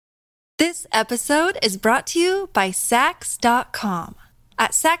This episode is brought to you by Saks.com.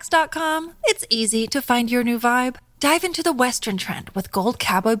 At Saks.com, it's easy to find your new vibe. Dive into the Western trend with gold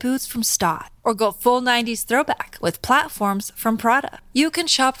cowboy boots from Staud, or go full 90s throwback with platforms from Prada. You can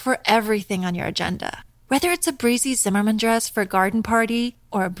shop for everything on your agenda, whether it's a breezy Zimmermann dress for a garden party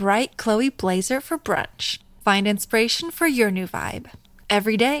or a bright Chloe blazer for brunch. Find inspiration for your new vibe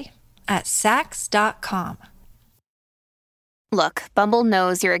every day at Saks.com. Look, Bumble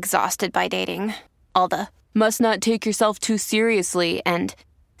knows you're exhausted by dating. All the must not take yourself too seriously and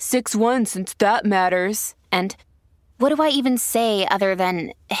 6'1" since that matters. And what do I even say other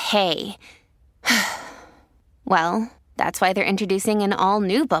than hey? Well, that's why they're introducing an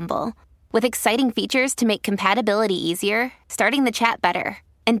all-new Bumble with exciting features to make compatibility easier, starting the chat better,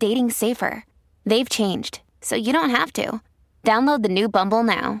 and dating safer. They've changed, so you don't have to. Download the new Bumble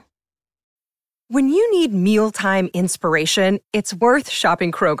now. When you need mealtime inspiration, it's worth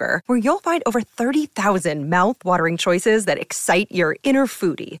shopping Kroger, where you'll find over 30,000 mouth-watering choices that excite your inner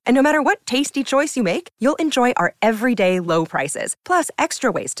foodie. And no matter what tasty choice you make, you'll enjoy our everyday low prices, plus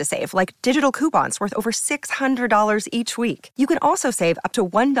extra ways to save, like digital coupons worth over $600 each week. You can also save up to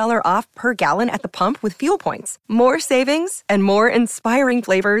 $1 off per gallon at the pump with fuel points. More savings and more inspiring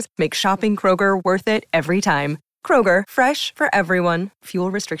flavors make shopping Kroger worth it every time. Kroger, fresh for everyone.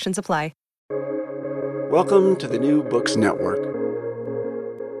 Fuel restrictions apply. Welcome to the New Books Network.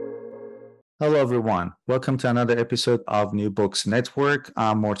 Hello, everyone. Welcome to another episode of New Books Network.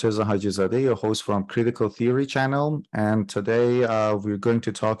 I'm Morteza Hajizadeh, your host from Critical Theory channel. And today we're going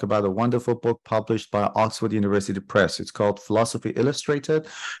to talk about a wonderful book published by Oxford University Press. It's called Philosophy Illustrated,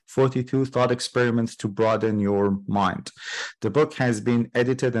 42 Thought Experiments to Broaden Your Mind. The book has been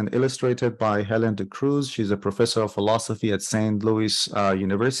edited and illustrated by Helen de Cruz. She's a professor of philosophy at St. Louis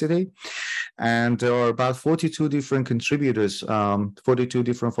University. And there are about 42 different contributors, 42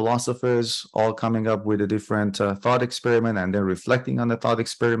 different philosophers, all coming up with a different thought experiment and then reflecting on the thought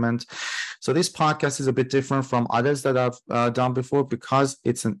experiment. So this podcast is a bit different from others that I've done before because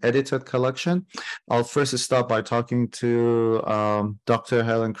it's an edited collection. I'll first start by talking to Dr.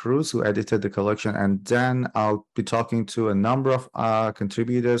 Helen Cruz, who edited the collection, and then I'll be talking to a number of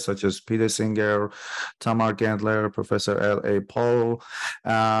contributors such as Peter Singer, Tamar Gendler, Professor L.A. Paul,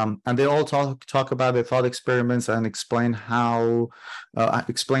 and they all talk about the thought experiments and explain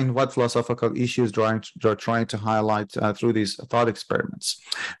what philosophical issues they're trying to highlight through these thought experiments.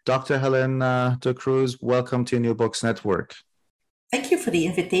 Dr. Helen de Cruz, welcome to New Books Network. Thank you for the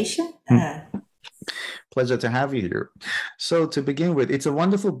invitation. Pleasure to have you here. So to begin with, it's a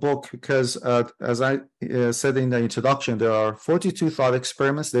wonderful book because as I said in the introduction, there are 42 thought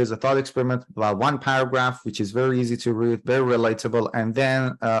experiments. There's a thought experiment about one paragraph, which is very easy to read, very relatable. And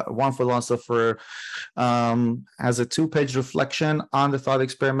then one philosopher has a 2-page reflection on the thought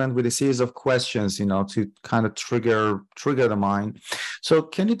experiment with a series of questions, to kind of trigger the mind. So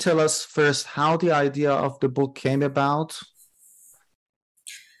can you tell us first how the idea of the book came about?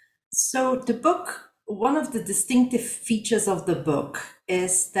 So the book, one of the distinctive features of the book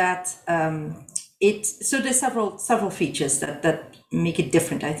is that so there's several features that make it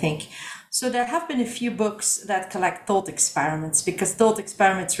different, I think. So there have been a few books that collect thought experiments because thought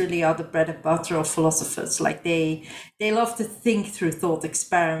experiments really are the bread and butter of philosophers. Like they love to think through thought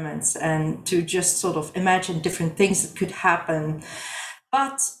experiments and to just sort of imagine different things that could happen.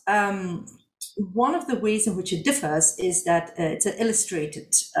 But one of the ways in which it differs is that it's an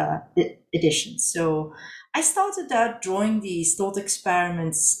illustrated edition. So I started out drawing these thought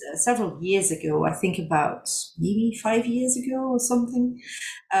experiments several years ago, I think about maybe 5 years ago or something.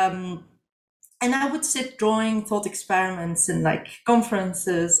 And I would sit drawing thought experiments in like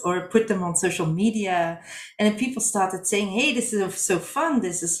conferences or put them on social media. And then people started saying, hey, this is so fun.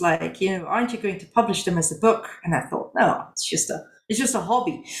 This is like, aren't you going to publish them as a book? And I thought, no, it's just a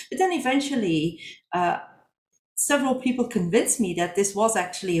hobby. But then eventually, several people convinced me that this was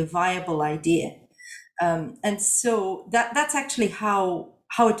actually a viable idea. And so that's actually how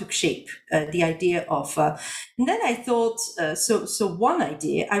it took shape, the idea of, and then I thought, so one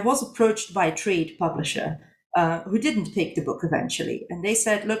idea, I was approached by a trade publisher who didn't pick the book eventually. And they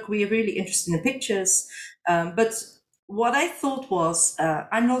said, look, we are really interested in the pictures, but what I thought was,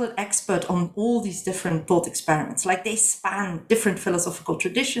 I'm not an expert on all these different thought experiments. Like they span different philosophical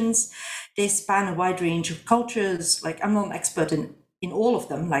traditions. They span a wide range of cultures. Like I'm not an expert in all of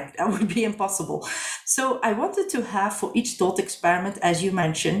them. Like that would be impossible. So I wanted to have for each thought experiment, as you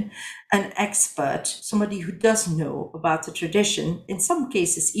mentioned, an expert, somebody who does know about the tradition. In some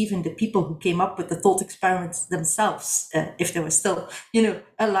cases, even the people who came up with the thought experiments themselves, if they were still,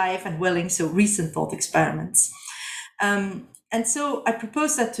 alive and willing. So recent thought experiments. And so I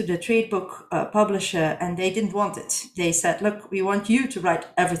proposed that to the trade book publisher, and they didn't want it. They said, look, we want you to write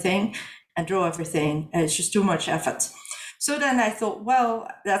everything and draw everything. It's just too much effort. So then I thought, well,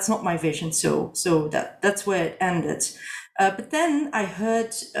 that's not my vision. So that's where it ended. But then I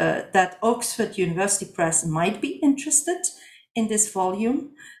heard that Oxford University Press might be interested in this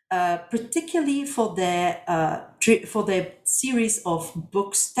volume, particularly for their series of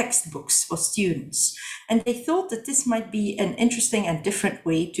books, textbooks for students. And they thought that this might be an interesting and different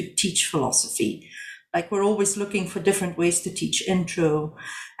way to teach philosophy. Like, we're always looking for different ways to teach intro.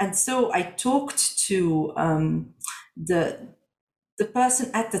 And so I talked to the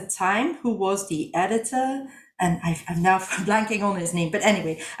person at the time who was the editor, and I'm now blanking on his name. But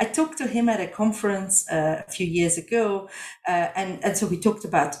anyway, I talked to him at a conference a few years ago. And so we talked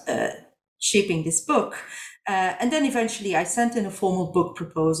about shaping this book. And then eventually I sent in a formal book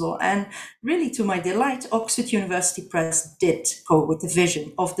proposal. And really, to my delight, Oxford University Press did go with the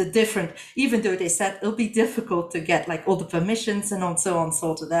vision of the different, even though they said it'll be difficult to get like all the permissions and so on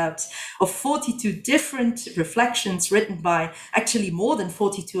sorted out, of 42 different reflections written by actually more than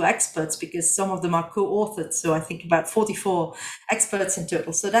 42 experts, because some of them are co-authored. So I think about 44 experts in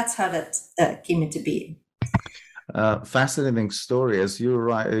total. So that's how that came into being. Fascinating story. As you're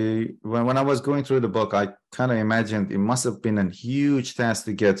right, when I was going through the book, I kind of imagined it must have been a huge task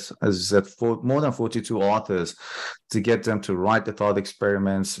to get, as you said, more than 42 authors, to get them to write the thought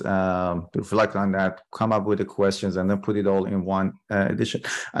experiments, reflect on that, come up with the questions, and then put it all in one edition.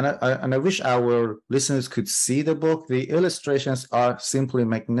 And I wish our listeners could see the book. The illustrations are simply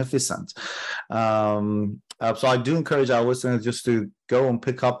magnificent. So I do encourage our listeners just to go and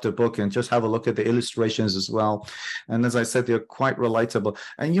pick up the book and just have a look at the illustrations as well. And as I said, they're quite relatable.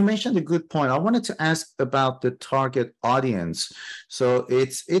 And you mentioned a good point. I wanted to ask about the target audience. So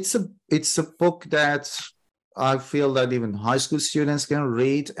it's a book that I feel that even high school students can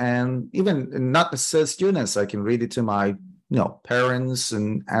read, and even not necessarily students. I can read it to my parents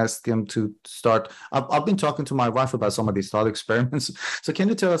and ask them to start. I've been talking to my wife about some of these thought experiments. So can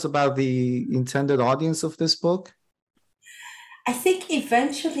you tell us about the intended audience of this book? I think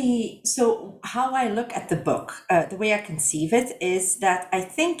eventually, so how I look at the book, the way I conceive it is that I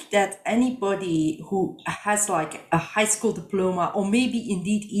think that anybody who has like a high school diploma, or maybe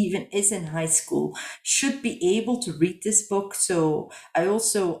indeed even is in high school, should be able to read this book. So I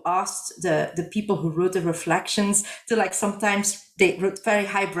also asked the people who wrote the reflections to, like, sometimes they wrote very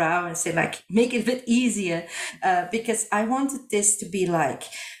highbrow and say, like, make it a bit easier, because I wanted this to be like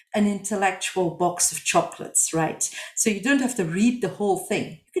an intellectual box of chocolates, right? So you don't have to read the whole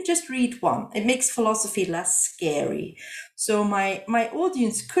thing. You can just read one. It makes philosophy less scary. So my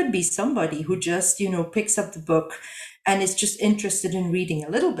audience could be somebody who just, picks up the book and is just interested in reading a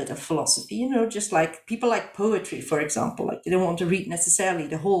little bit of philosophy, just like people like poetry, for example. Like, they don't want to read necessarily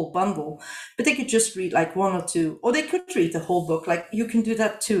the whole bundle, but they could just read like one or two, or they could read the whole book. Like, you can do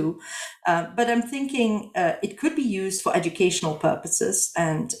that too. But I'm thinking it could be used for educational purposes,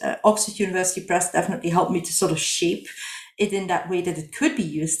 and Oxford University Press definitely helped me to sort of shape it in that way, that it could be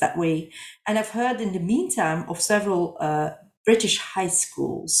used that way. And I've heard in the meantime of several British high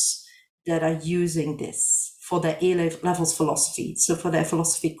schools that are using this for their A-levels philosophy, so for their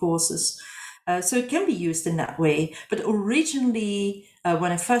philosophy courses. So it can be used in that way. But originally,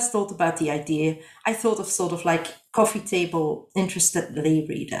 when I first thought about the idea, I thought of sort of like coffee table interested lay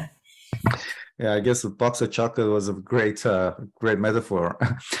reader. Yeah, I guess a box of chocolate was a great metaphor.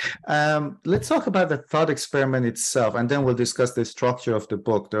 Let's talk about the thought experiment itself, and then we'll discuss the structure of the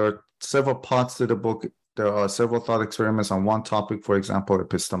book. There are several parts to the book. There are several thought experiments on one topic, for example,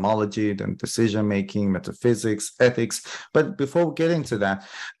 epistemology, then decision-making, metaphysics, ethics. But before we get into that,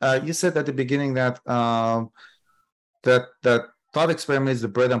 you said at the beginning that that thought experiment is the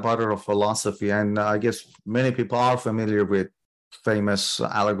bread and butter of philosophy. And I guess many people are familiar with famous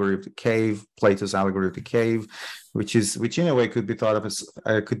allegory of the cave, Plato's allegory of the cave, which in a way could be thought of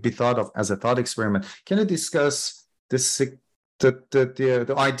as a thought experiment. Can you discuss this?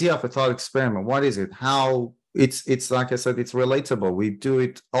 The idea of a thought experiment, what is it? How it's like I said, it's relatable. We do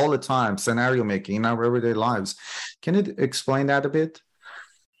it all the time, scenario making in our everyday lives. Can you explain that a bit?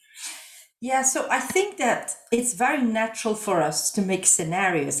 Yeah, so I think that it's very natural for us to make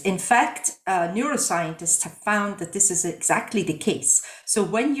scenarios. In fact, neuroscientists have found that this is exactly the case. So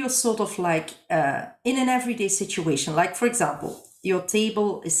when you're sort of like in an everyday situation, like, for example, your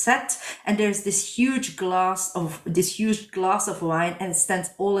table is set and there's this huge glass of wine, and it stands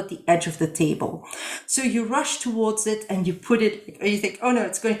all at the edge of the table. So you rush towards it and you put it, and you think, oh no,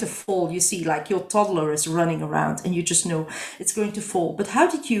 it's going to fall. You see, like, your toddler is running around and you just know it's going to fall. But how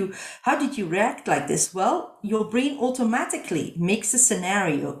did you react like this? Well, your brain automatically makes a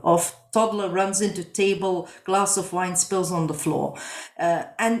scenario of toddler runs into table, glass of wine spills on the floor.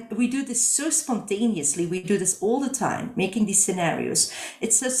 And we do this so spontaneously. We do this all the time, making these scenarios.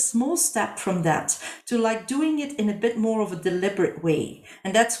 It's a small step from that to like doing it in a bit more of a deliberate way.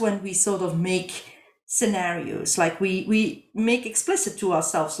 And that's when we sort of make scenarios, like we make explicit to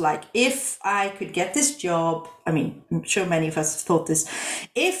ourselves, like, if I could get this job, I mean, I'm sure many of us have thought this,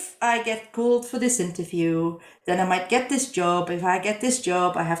 if I get called for this interview, then I might get this job. If I get this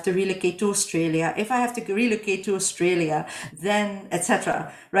job, I have to relocate to Australia. If I have to relocate to Australia, then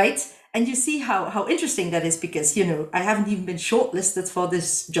etc. Right? And you see how interesting that is, because, you know, I haven't even been shortlisted for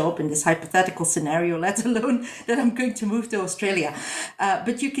this job in this hypothetical scenario, let alone that I'm going to move to Australia.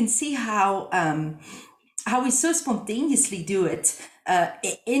 But you can see how we so spontaneously do it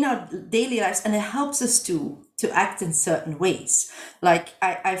in our daily lives, and it helps us to act in certain ways. Like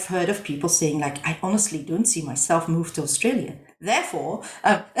I've heard of people saying, like, I honestly don't see myself move to Australia. Therefore,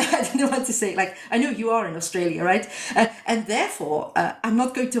 I don't know what to say. Like, I know you are in Australia, right? And therefore, I'm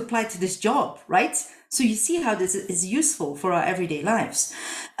not going to apply to this job, right? So you see how this is useful for our everyday lives.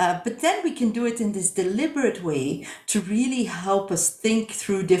 But then we can do it in this deliberate way to really help us think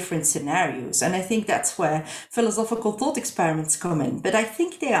through different scenarios. And I think that's where philosophical thought experiments come in. But I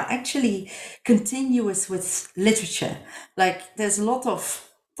think they are actually continuous with literature. Like, there's a lot of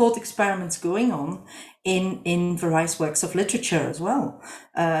thought experiments going on in various works of literature as well.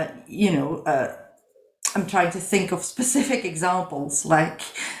 I'm trying to think of specific examples, like,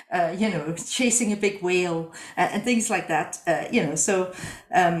 chasing a big whale and things like that.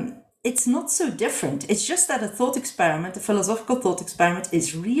 It's not so different. It's just that a thought experiment, a philosophical thought experiment,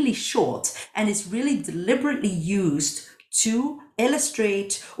 is really short and is really deliberately used to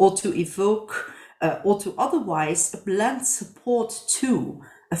illustrate or to evoke or to otherwise lend support to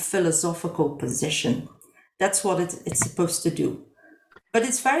a philosophical position. That's what it's supposed to do. But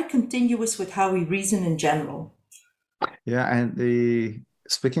it's very continuous with how we reason in general. Yeah, and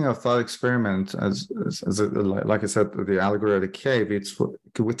speaking of thought experiment, like I said, the allegory of the cave,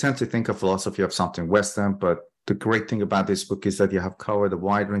 we tend to think of philosophy of something Western, but the great thing about this book is that you have covered a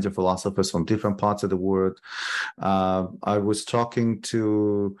wide range of philosophers from different parts of the world. I was talking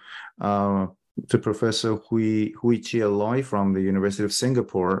to Professor Hui Chia Loy from the University of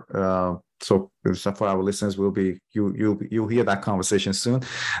Singapore. So for our listeners, you'll hear that conversation soon.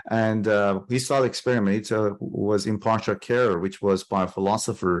 And his thought experiment was impartial care, which was by a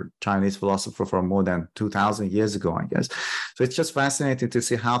Chinese philosopher from more than 2,000 years ago, I guess. So it's just fascinating to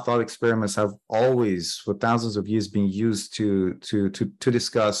see how thought experiments have always, for thousands of years, been used to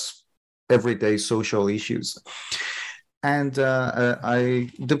discuss everyday social issues. And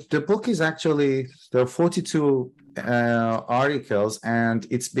the book is actually, there are 42 articles, and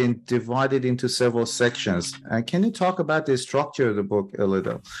it's been divided into several sections. Can you talk about the structure of the book a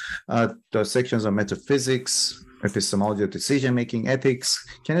little? The sections are metaphysics, epistemology of decision-making, ethics.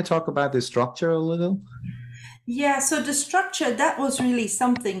 Can you talk about the structure a little? Yeah, so the structure, that was really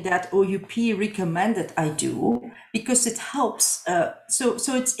something that OUP recommended I do, because it helps. So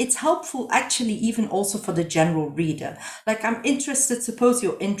it's helpful actually even also for the general reader. Like, I'm interested, suppose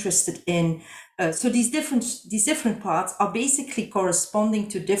you're interested in, so these different parts are basically corresponding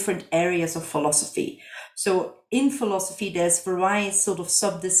to different areas of philosophy. So in philosophy, there's various sort of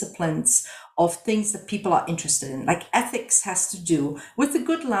subdisciplines of things that people are interested in. Like, ethics has to do with the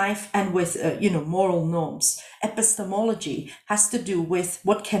good life and with, moral norms. Epistemology has to do with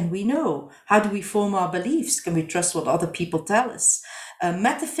what can we know? How do we form our beliefs? Can we trust what other people tell us?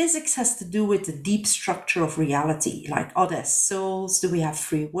 Metaphysics has to do with the deep structure of reality, like, are there souls? Do we have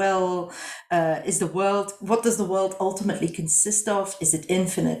free will? What does the world ultimately consist of? Is it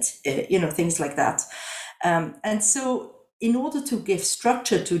infinite? Things like that. And so in order to give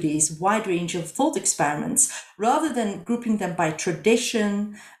structure to these wide range of thought experiments, rather than grouping them by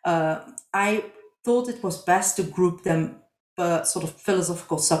tradition, I thought it was best to group them per sort of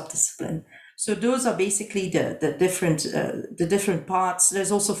philosophical subdiscipline. So those are basically the different parts.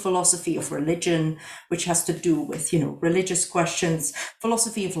 There's also philosophy of religion, which has to do with, religious questions,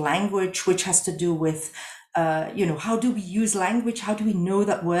 philosophy of language, which has to do with, how do we use language? How do we know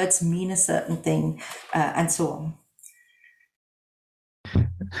that words mean a certain thing, and so on.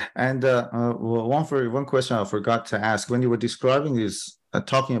 And one question I forgot to ask, when you were describing this,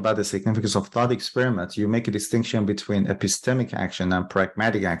 talking about the significance of thought experiments, you make a distinction between epistemic action and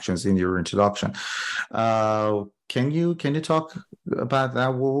pragmatic actions in your introduction. Can you talk about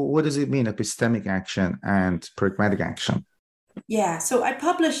that? What does it mean, epistemic action and pragmatic action? Yeah, so I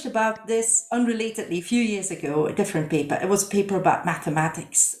published about this unrelatedly a few years ago, a different paper. It was a paper about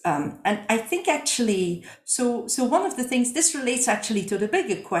mathematics. And I think actually, so one of the things, this relates actually to the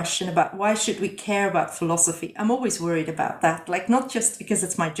bigger question about why should we care about philosophy? I'm always worried about that, like not just because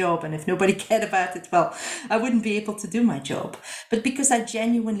it's my job and if nobody cared about it, well, I wouldn't be able to do my job, but because I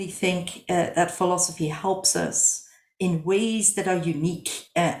genuinely think that philosophy helps us in ways that are unique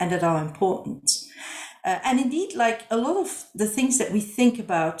and that are important. And indeed, like a lot of the things that we think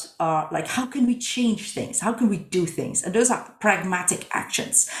about are like, how can we change things? How can we do things? And those are pragmatic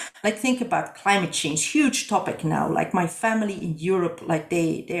actions. Like think about climate change, huge topic now. Like my family in Europe, like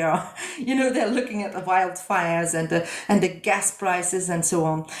they are, they're looking at the wildfires and the gas prices and so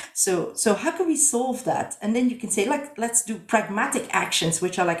on. So how can we solve that? And then you can say, like, let's do pragmatic actions,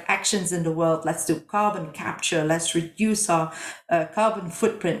 which are like actions in the world. Let's do carbon capture. Let's reduce our carbon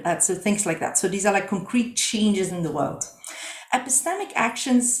footprint. So things like that. So these are like concrete changes in the world. Epistemic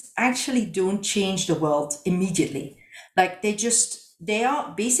actions actually don't change the world immediately. Like they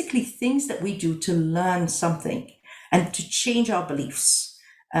are basically things that we do to learn something and to change our beliefs.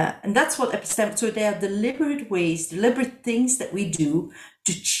 And that's what epistemic, so they are deliberate things that we do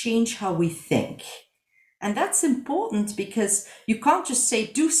to change how we think. And that's important because you can't just say,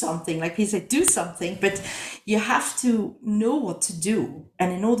 do something, like he said, do something, but you have to know what to do.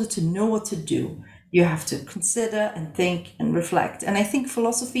 And in order to know what to do, you have to consider and think and reflect. And I think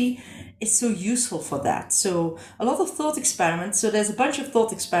philosophy is so useful for that. So a lot of thought experiments. So there's a bunch of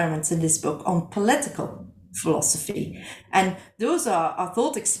thought experiments in this book on political philosophy. And those are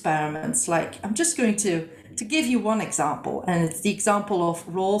thought experiments. Like, I'm just going to give you one example, and it's the example of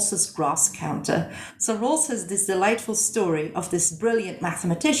Rawls's grass counter. So Rawls has this delightful story of this brilliant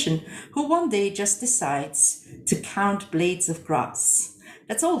mathematician who one day just decides to count blades of grass.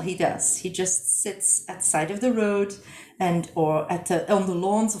 That's all he does. He just sits at the side of the road or on the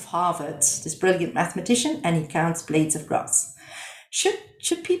lawns of Harvard, this brilliant mathematician, and he counts blades of grass.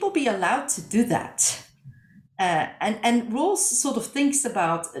 Should people be allowed to do that? And Rawls sort of thinks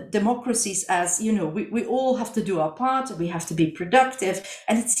about democracies as, we all have to do our part, we have to be productive.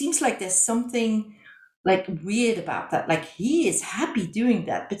 And it seems like there's something like weird about that. Like he is happy doing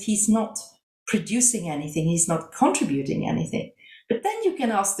that, but he's not producing anything. He's not contributing anything. But then you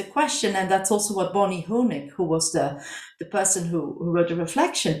can ask the question, and that's also what Bonnie Honig, who was the person who wrote the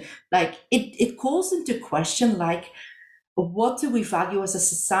reflection, like it calls into question, like, what do we value as a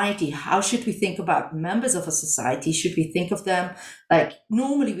society? How should we think about members of a society? Should we think of them like,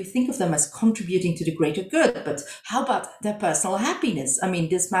 normally we think of them as contributing to the greater good, but how about their personal happiness? I mean,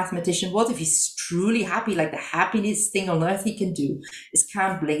 this mathematician, what if he's truly happy? Like the happiest thing on earth he can do is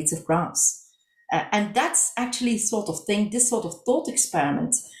count blades of grass. And that's actually sort of thing, this sort of thought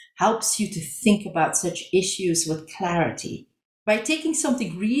experiment helps you to think about such issues with clarity. By taking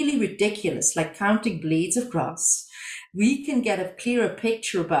something really ridiculous, like counting blades of grass, we can get a clearer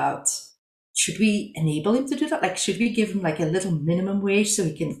picture about, should we enable him to do that? Like, should we give him like a little minimum wage so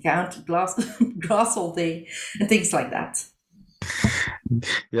he can count grass all day and things like that?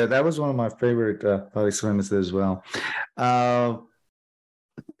 Yeah, that was one of my favorite thought experiments as well.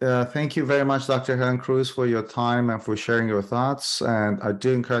 Thank you very much, Dr. Helen Cruz, for your time and for sharing your thoughts. And I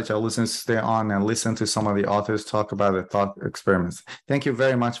do encourage our listeners to stay on and listen to some of the authors talk about the thought experiments. Thank you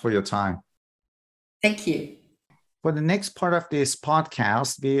very much for your time. Thank you. For the next part of this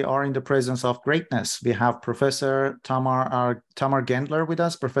podcast, we are in the presence of greatness. We have Professor Tamar Gendler with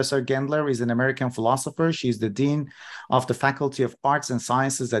us. Professor Gendler is an American philosopher. She's the Dean of the Faculty of Arts and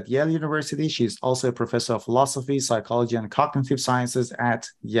Sciences at Yale University. She's also a professor of philosophy, psychology, and cognitive sciences at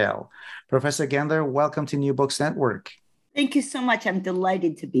Yale. Professor Gendler, welcome to New Books Network. Thank you so much. I'm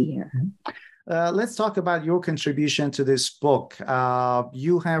delighted to be here. Let's talk about your contribution to this book.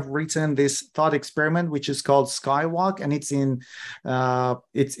 You have written this thought experiment, which is called Skywalk, and it's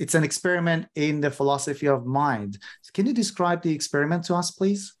an experiment in the philosophy of mind. So can you describe the experiment to us,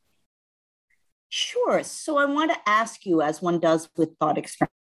 please? Sure. So I want to ask you, as one does with thought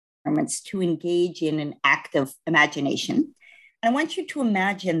experiments, to engage in an act of imagination. I want you to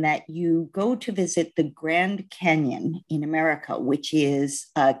imagine that you go to visit the Grand Canyon in America, which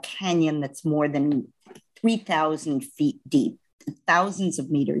is a canyon that's more than 3,000 feet deep, thousands of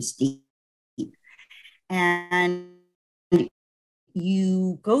meters deep. And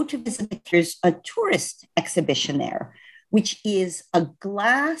you go to visit, there's a tourist exhibition there, which is a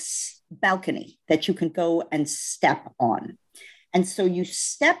glass balcony that you can go and step on. And so you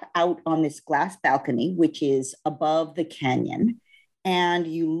step out on this glass balcony, which is above the canyon, and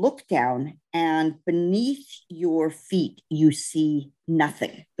you look down, and beneath your feet, you see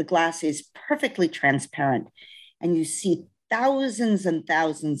nothing. The glass is perfectly transparent, and you see thousands and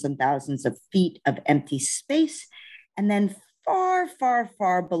thousands and thousands of feet of empty space. And then far, far,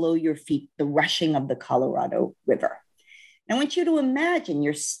 far below your feet, the rushing of the Colorado River. I want you to imagine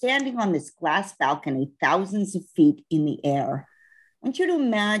you're standing on this glass balcony, thousands of feet in the air. I want you to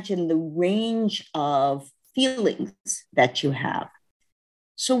imagine the range of feelings that you have.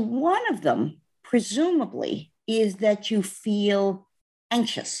 So one of them, presumably, is that you feel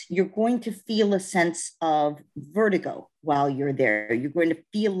anxious. You're going to feel a sense of vertigo while you're there. You're going to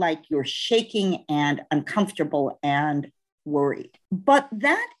feel like you're shaking and uncomfortable and worried. But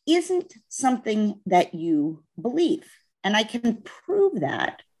that isn't something that you believe. And I can prove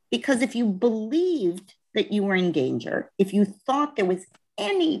that because if you believed that you were in danger, if you thought there was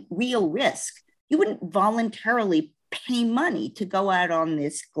any real risk, you wouldn't voluntarily pay money to go out on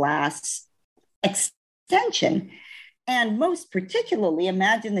this glass extension. And most particularly,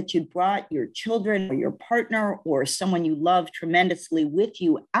 imagine that you brought your children or your partner or someone you love tremendously with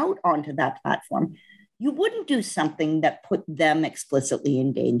you out onto that platform. You wouldn't do something that put them explicitly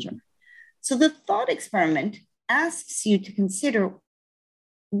in danger. So the thought experiment asks you to consider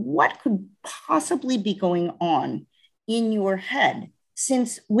what could possibly be going on in your head,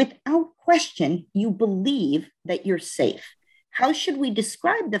 since without question, you believe that you're safe. How should we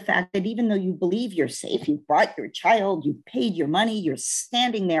describe the fact that even though you believe you're safe, you brought your child, you paid your money, you're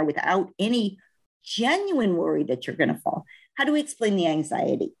standing there without any genuine worry that you're going to fall? How do we explain the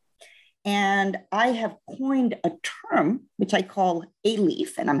anxiety? And I have coined a term, which I call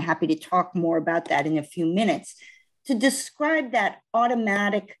ALEAF, and I'm happy to talk more about that in a few minutes, to describe that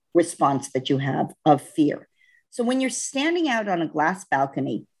automatic response that you have of fear. So when you're standing out on a glass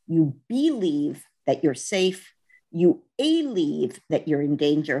balcony, you believe that you're safe, you ALEAF that you're in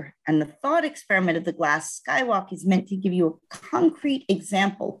danger, and the thought experiment of the glass skywalk is meant to give you a concrete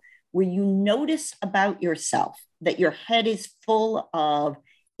example where you notice about yourself that your head is full of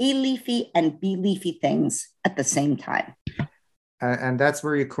ALEAFy and BELEAFy things at the same time. And that's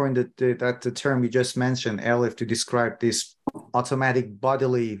where you coined the term you just mentioned, ALEAF, to describe this automatic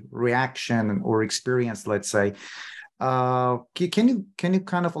bodily reaction or experience, let's say. Can you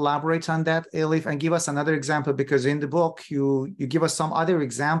kind of elaborate on that, ALEAF, and give us another example? Because in the book, you give us some other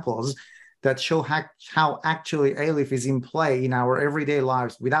examples that show how actually ALEAF is in play in our everyday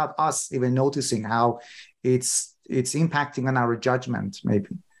lives without us even noticing how it's impacting on our judgment, maybe.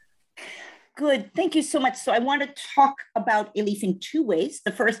 Good. Thank you so much. So I want to talk about ALEAF in two ways.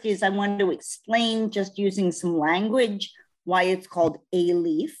 The first is I want to explain, just using some language, why it's called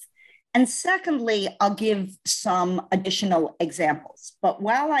ALEAF. And secondly, I'll give some additional examples. But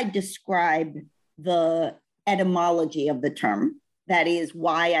while I describe the etymology of the term, that is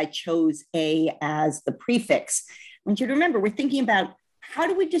why I chose A as the prefix, I want you to remember, we're thinking about how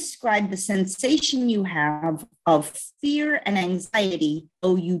do we describe the sensation you have of fear and anxiety,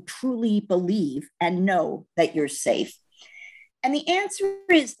 though you truly believe and know that you're safe? And the answer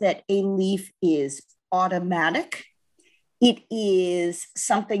is that ALEAF is automatic. It is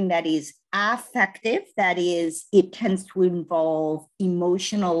something that is affective, that is, it tends to involve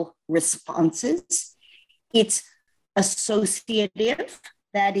emotional responses. It's associative,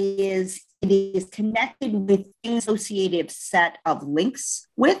 that is, it is connected with an associative set of links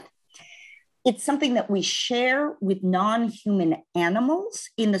with. It's something that we share with non-human animals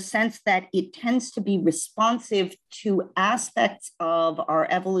in the sense that it tends to be responsive to aspects of our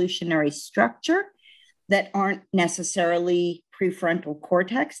evolutionary structure that aren't necessarily prefrontal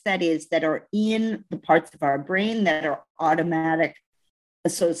cortex, that is, that are in the parts of our brain that are automatic,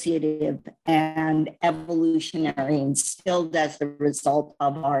 associative, and evolutionary, instilled as the result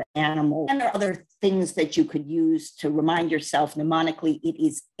of our animal. And there are other things that you could use to remind yourself mnemonically. It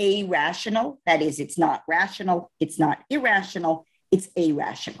is irrational. That is, it's not rational. It's not irrational. It's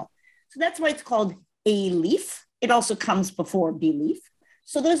irrational. So that's why it's called ALEAF. It also comes before BELEAF.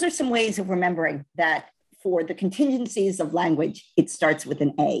 So those are some ways of remembering that for the contingencies of language, it starts with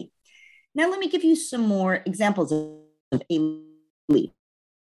an A. Now, let me give you some more examples of ALEAF.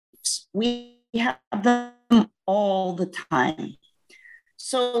 We have them all the time.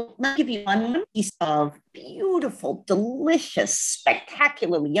 So let me give you one piece of beautiful, delicious,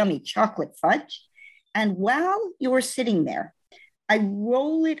 spectacularly yummy chocolate fudge. And while you're sitting there, I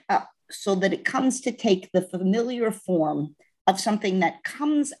roll it up so that it comes to take the familiar form of something that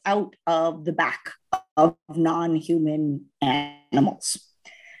comes out of the back of non-human animals.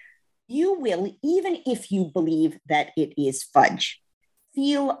 You will, even if you believe that it is fudge,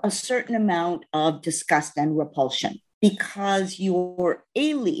 feel a certain amount of disgust and repulsion because your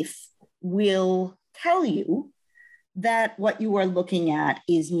ALEAF will tell you that what you are looking at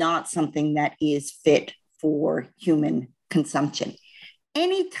is not something that is fit for human consumption.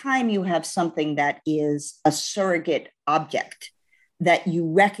 Anytime you have something that is a surrogate object that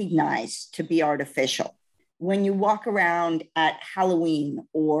you recognize to be artificial, when you walk around at Halloween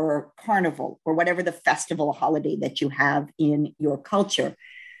or Carnival or whatever the festival holiday that you have in your culture,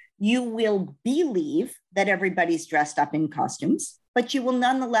 you will believe that everybody's dressed up in costumes, but you will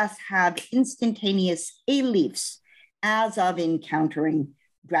nonetheless have instantaneous beliefs as of encountering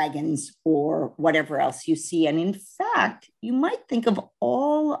dragons or whatever else you see. And in fact, you might think of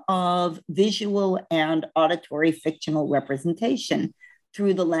all of visual and auditory fictional representation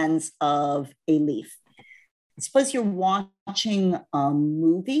through the lens of a leaf. Suppose you're watching a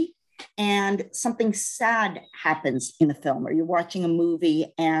movie and something sad happens in the film, or you're watching a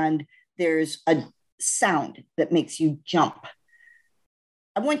movie and there's a sound that makes you jump.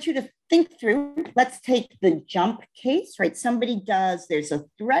 I want you to think through, let's take the jump case, right? There's a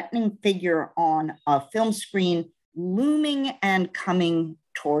threatening figure on a film screen looming and coming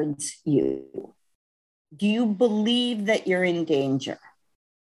towards you. Do you believe that you're in danger?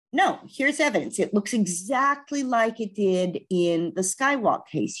 No, here's evidence. It looks exactly like it did in the Skywalk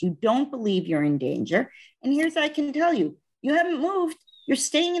case. You don't believe you're in danger. And here's what I can tell you. You haven't moved. You're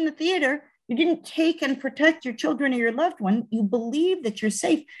staying in the theater. You didn't take and protect your children or your loved one. You believe that you're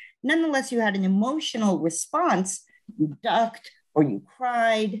safe. Nonetheless, you had an emotional response. You ducked or you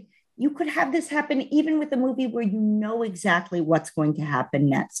cried. You could have this happen even with a movie where you know exactly what's going to happen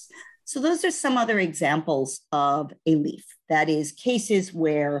next. So those are some other examples of a leaf. That is, cases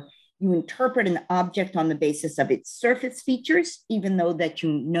where you interpret an object on the basis of its surface features, even though that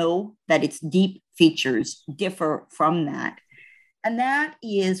you know that its deep features differ from that. And that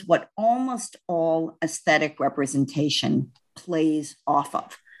is what almost all aesthetic representation plays off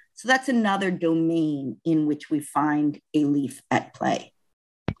of. So that's another domain in which we find a leaf at play.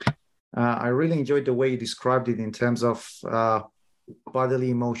 I really enjoyed the way you described it in terms of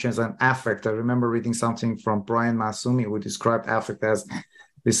bodily emotions and affect. I remember reading something from Brian Massumi who described affect as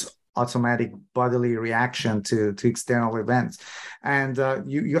this automatic bodily reaction to external events. And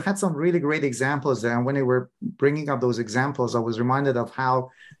you had some really great examples there. And when you were bringing up those examples, I was reminded of how,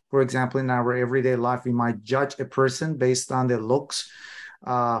 for example, in our everyday life, we might judge a person based on their looks,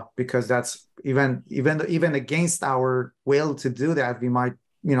 because that's even against our will to do that. We might,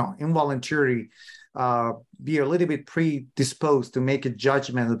 involuntarily be a little bit predisposed to make a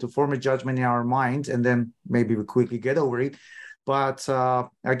judgment or to form a judgment in our mind, and then maybe we quickly get over it. But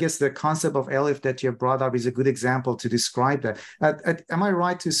I guess the concept of Elif that you brought up is a good example to describe that. Am I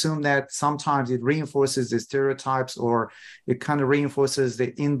right to assume that sometimes it reinforces the stereotypes, or it kind of reinforces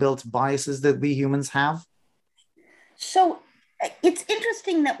the inbuilt biases that we humans have? So it's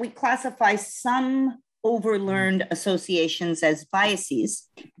interesting that we classify some overlearned associations as biases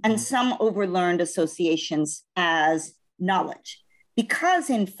and some overlearned associations as knowledge.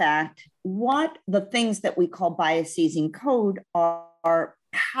 Because in fact, what the things that we call biases encode are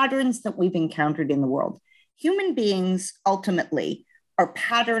patterns that we've encountered in the world. Human beings ultimately are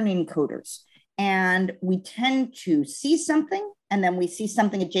pattern encoders. And we tend to see something, and then we see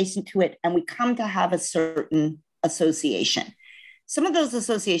something adjacent to it, and we come to have a certain association. Some of those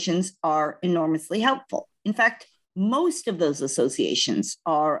associations are enormously helpful. In fact, most of those associations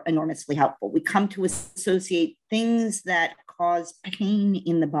are enormously helpful. We come to associate things that cause pain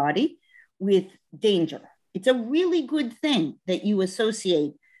in the body with danger. It's a really good thing that you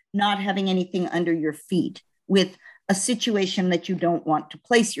associate not having anything under your feet with a situation that you don't want to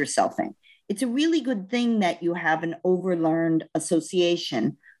place yourself in. It's a really good thing that you have an overlearned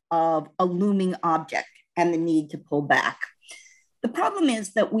association of a looming object and the need to pull back. The problem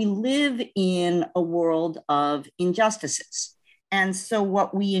is that we live in a world of injustices. And so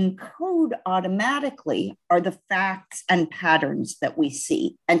what we encode automatically are the facts and patterns that we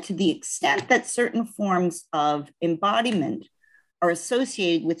see. And to the extent that certain forms of embodiment are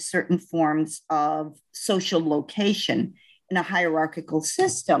associated with certain forms of social location in a hierarchical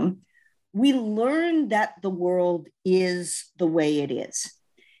system, we learn that the world is the way it is.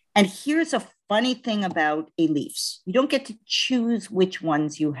 And here's a funny thing about Elifs. You don't get to choose which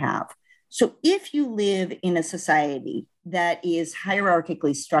ones you have. So if you live in a society that is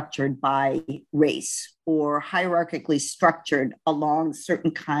hierarchically structured by race or hierarchically structured along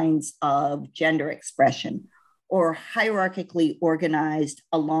certain kinds of gender expression or hierarchically organized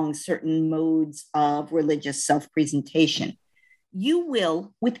along certain modes of religious self-presentation, you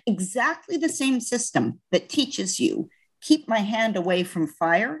will, with exactly the same system that teaches you, keep my hand away from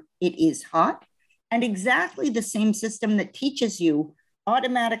fire, it is hot, and exactly the same system that teaches you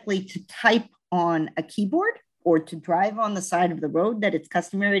automatically to type on a keyboard or to drive on the side of the road that it's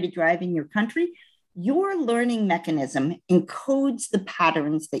customary to drive in your country, your learning mechanism encodes the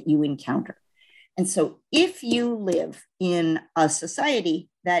patterns that you encounter. And so if you live in a society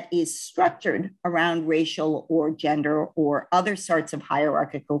that is structured around racial or gender or other sorts of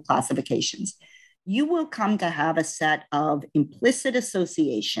hierarchical classifications, you will come to have a set of implicit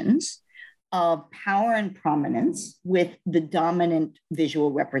associations of power and prominence with the dominant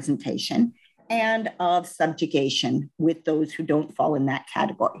visual representation and of subjugation with those who don't fall in that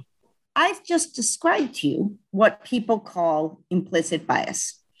category. I've just described to you what people call implicit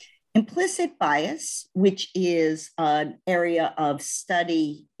bias. Implicit bias, which is an area of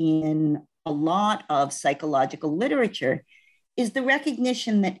study in a lot of psychological literature, is the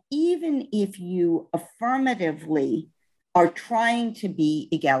recognition that even if you affirmatively are trying to be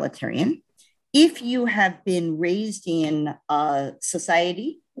egalitarian, if you have been raised in a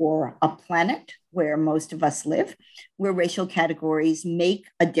society or a planet where most of us live, where racial categories make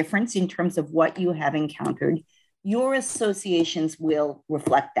a difference in terms of what you have encountered, your associations will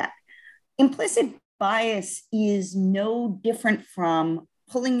reflect that. Implicit bias is no different from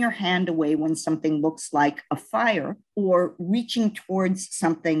pulling your hand away when something looks like a fire or reaching towards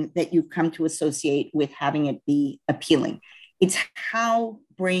something that you've come to associate with having it be appealing. It's how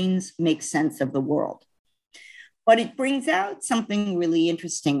brains make sense of the world. But it brings out something really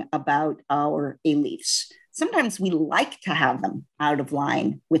interesting about our beliefs. Sometimes we like to have them out of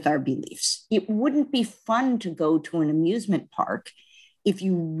line with our beliefs. It wouldn't be fun to go to an amusement park if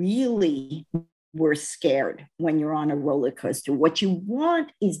you really were scared when you're on a roller coaster. What you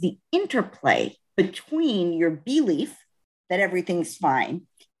want is the interplay between your belief that everything's fine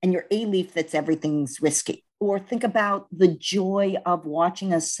and your belief that everything's risky. Or think about the joy of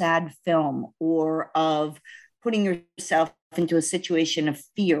watching a sad film or of putting yourself into a situation of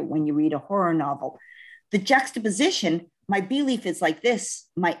fear when you read a horror novel. The juxtaposition, my belief is like this,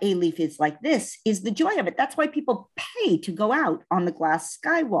 my belief is like this, is the joy of it. That's why people pay to go out on the glass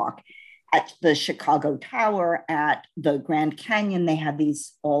skywalk at the Chicago Tower, at the Grand Canyon. They have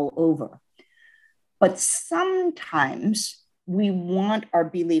these all over. But sometimes we want our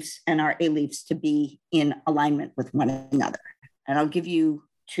beliefs and our beliefs to be in alignment with one another. And I'll give you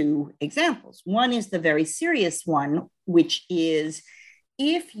two examples. One is the very serious one, which is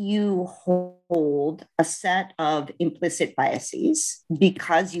if you hold a set of implicit biases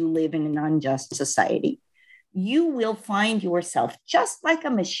because you live in an unjust society, you will find yourself just like a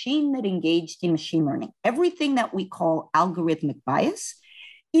machine that engaged in machine learning. Everything that we call algorithmic bias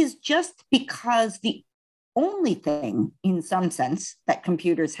is just because the only thing, in some sense, that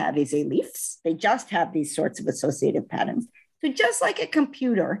computers have is beliefs. They just have these sorts of associative patterns. So just like a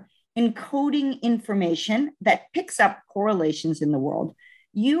computer encoding information that picks up correlations in the world,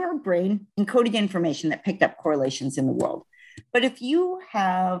 your brain encoded information that picked up correlations in the world. But if you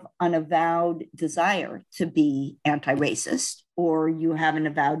have an avowed desire to be anti-racist, or you have an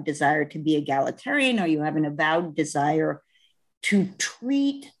avowed desire to be egalitarian, or you have an avowed desire to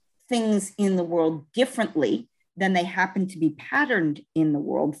treat things in the world differently than they happen to be patterned in the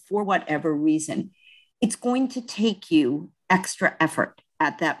world for whatever reason, it's going to take you extra effort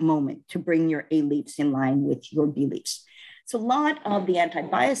at that moment to bring your beliefs in line with your beliefs. So a lot of the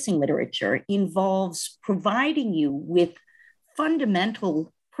anti-biasing literature involves providing you with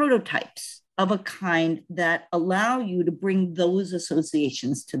fundamental prototypes of a kind that allow you to bring those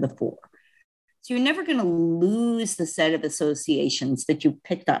associations to the fore. So you're never going to lose the set of associations that you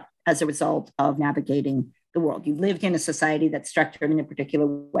picked up as a result of navigating the world. You've lived in a society that's structured in a particular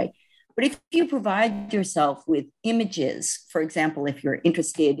way. But if you provide yourself with images, for example, if you're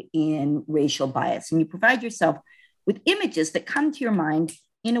interested in racial bias, and you provide yourself with images that come to your mind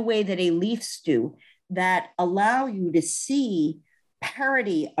in a way that beliefs do, that allow you to see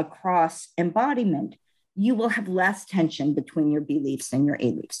parity across embodiment, you will have less tension between your beliefs and your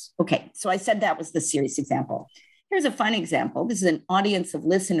beliefs. Okay, so I said that was the serious example. Here's a fun example. This is an audience of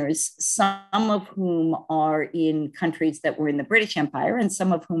listeners, some of whom are in countries that were in the British Empire and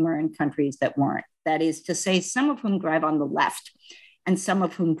some of whom are in countries that weren't. That is to say, some of whom drive on the left and some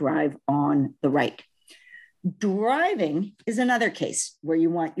of whom drive on the right. Driving is another case where you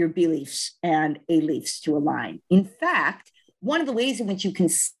want your beliefs and beliefs to align. In fact, one of the ways in which you can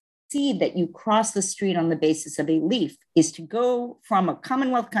see that you cross the street on the basis of a belief is to go from a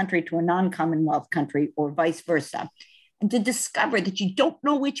Commonwealth country to a non-Commonwealth country or vice versa, and to discover that you don't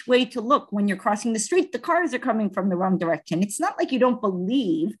know which way to look when you're crossing the street. The cars are coming from the wrong direction. It's not like you don't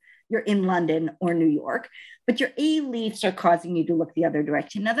believe you're in London or New York, but your beliefs are causing you to look the other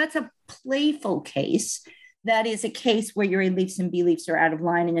direction. Now, that's a playful case. That is a case where your beliefs and beliefs are out of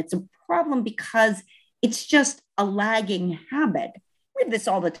line, and it's a problem because it's just a lagging habit. do this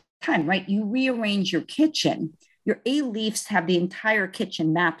all the time, right? You rearrange your kitchen. Your A leaves have the entire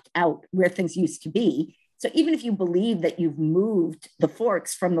kitchen mapped out where things used to be. So even if you believe that you've moved the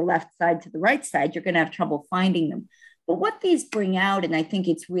forks from the left side to the right side, you're going to have trouble finding them. But what these bring out, and I think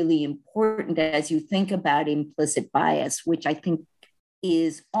it's really important as you think about implicit bias, which I think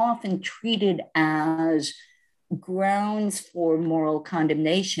is often treated as grounds for moral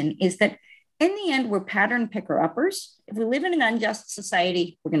condemnation, is that in the end, we're pattern picker-uppers. If we live in an unjust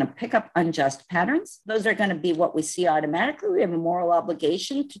society, we're going to pick up unjust patterns. Those are going to be what we see automatically. We have a moral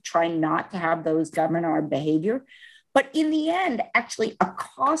obligation to try not to have those govern our behavior. But in the end, actually, a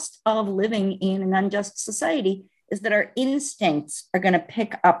cost of living in an unjust society is that our instincts are going to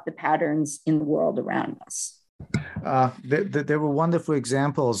pick up the patterns in the world around us. There were wonderful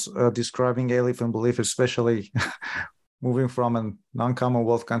examples describing A-leaf and belief, especially moving from a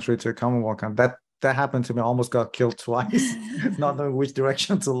non-Commonwealth country to a Commonwealth country. That happened to me. I almost got killed twice, not knowing which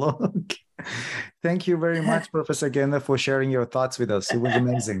direction to look. Thank you very much, Professor Gaynor, for sharing your thoughts with us. It was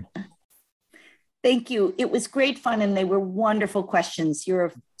amazing. Thank you. It was great fun, and they were wonderful questions. You're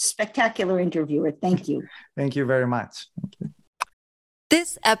a spectacular interviewer. Thank you. Thank you very much.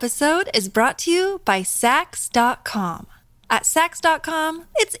 This episode is brought to you by Saks.com. At Saks.com,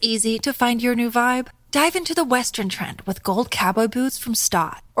 it's easy to find your new vibe. Dive into the Western trend with gold cowboy boots from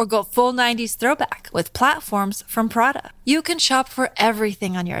Stott, or go full 90s throwback with platforms from Prada. You can shop for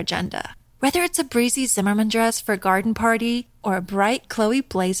everything on your agenda, whether it's a breezy Zimmermann dress for a garden party or a bright Chloe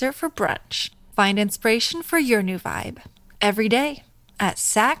blazer for brunch. Find inspiration for your new vibe every day at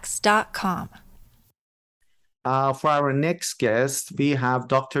Saks.com. For our next guest, we have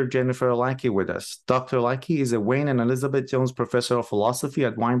Dr. Jennifer Lackey with us. Dr. Lackey is a Wayne and Elizabeth Jones Professor of Philosophy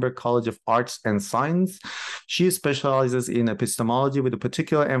at Weinberg College of Arts and Science. She specializes in epistemology with a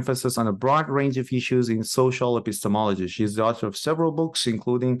particular emphasis on a broad range of issues in social epistemology. She is the author of several books,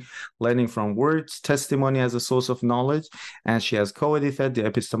 including Learning from Words, Testimony as a Source of Knowledge, and she has co-edited The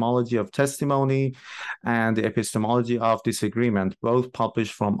Epistemology of Testimony and The Epistemology of Disagreement, both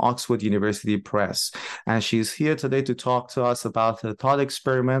published from Oxford University Press. And she's here today to talk to us about a thought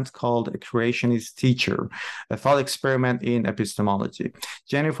experiment called A Creationist Teacher, a thought experiment in epistemology.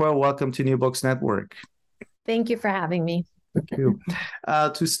 Jennifer, welcome to New Books Network. Thank you for having me. Thank you.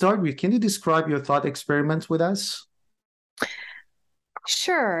 To start with, can you describe your thought experiment with us?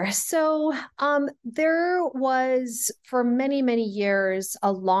 Sure. So there was, for many, many years,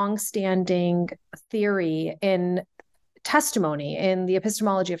 a longstanding theory in testimony, in the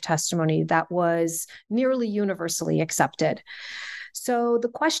epistemology of testimony, that was nearly universally accepted. So the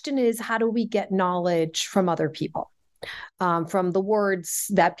question is, how do we get knowledge from other people? From the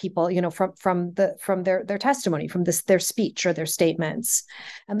words that people, from their testimony, from their speech or their statements.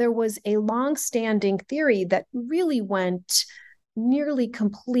 And there was a longstanding theory that really went nearly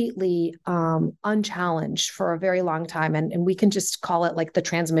completely unchallenged for a very long time. And we can just call it like the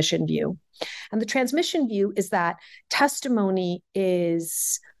transmission view. And the transmission view is that testimony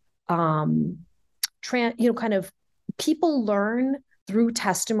is, kind of people learn through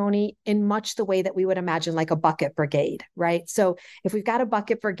testimony in much the way that we would imagine like a bucket brigade, right? So if we've got a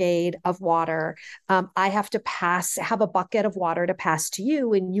bucket brigade of water, I have a bucket of water to pass to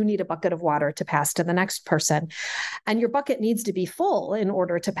you, and you need a bucket of water to pass to the next person. And your bucket needs to be full in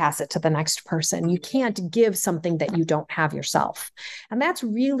order to pass it to the next person. You can't give something that you don't have yourself. And that's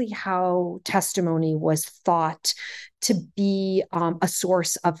really how testimony was thought to be a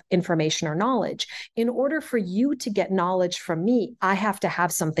source of information or knowledge. In order for you to get knowledge from me, I have to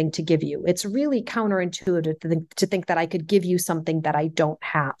have something to give you. It's really counterintuitive to think that I could give you something that I don't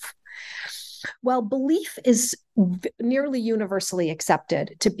have. Well, belief is nearly universally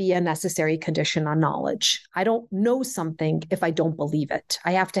accepted to be a necessary condition on knowledge. I don't know something if I don't believe it.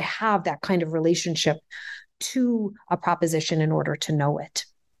 I have to have that kind of relationship to a proposition in order to know it.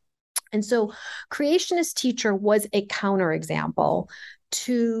 And so Creationist Teacher was a counterexample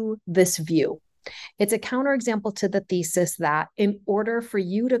to this view. It's a counterexample to the thesis that in order for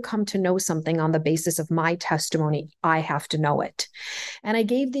you to come to know something on the basis of my testimony, I have to know it. And I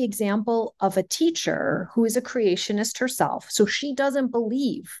gave the example of a teacher who is a creationist herself. So she doesn't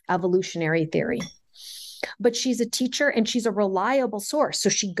believe evolutionary theory. But she's a teacher and she's a reliable source. So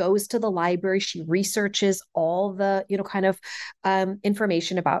she goes to the library, she researches all the,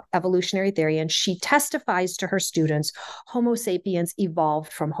 information about evolutionary theory, and she testifies to her students, Homo sapiens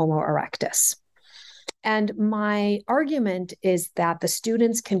evolved from Homo erectus. And my argument is that the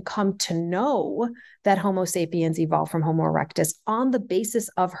students can come to know that Homo sapiens evolved from Homo erectus on the basis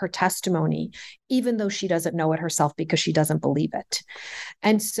of her testimony, even though she doesn't know it herself because she doesn't believe it.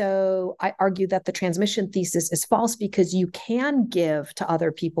 And so I argue that the transmission thesis is false because you can give to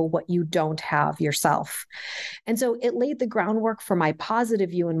other people what you don't have yourself. And so it laid the groundwork for my positive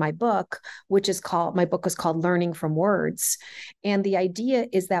view in my book, my book is called Learning from Words. And the idea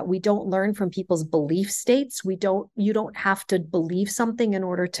is that we don't learn from people's belief states. You don't have to believe something in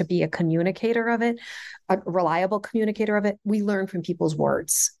order to be a communicator of it, a reliable communicator of it. We learn from people's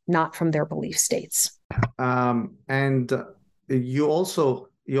words, not from their belief states. And you also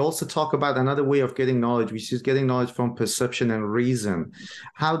talk about another way of getting knowledge, which is getting knowledge from perception and reason.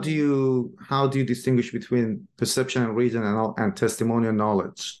 How do you distinguish between perception and reason and testimonial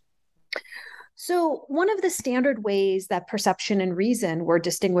knowledge? So one of the standard ways that perception and reason were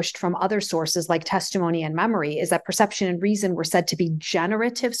distinguished from other sources like testimony and memory is that perception and reason were said to be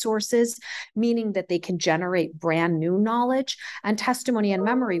generative sources, meaning that they can generate brand new knowledge, and testimony and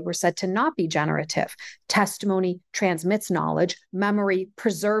memory were said to not be generative. Testimony transmits knowledge, memory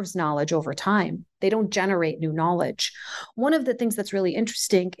preserves knowledge over time. They don't generate new knowledge. One of the things that's really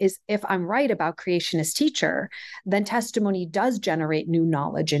interesting is if I'm right about creationist teacher, then testimony does generate new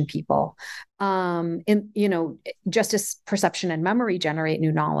knowledge in people. Just as perception and memory generate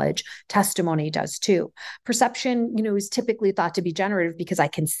new knowledge, testimony does too. Perception, is typically thought to be generative because I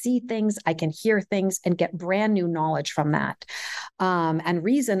can see things, I can hear things, and get brand new knowledge from that. And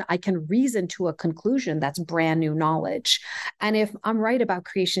reason, I can reason to a conclusion that's brand new knowledge. And if I'm right about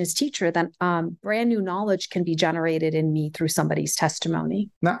creationist teacher, then brand new knowledge can be generated in me through somebody's testimony.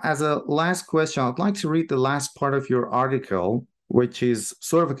 Now, as a last question, I'd like to read the last part of your article, which is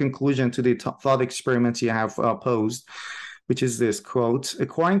sort of a conclusion to the thought experiment you have posed, which is this quote: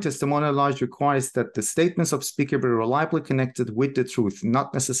 acquiring testimonial knowledge requires that the statements of speaker be reliably connected with the truth,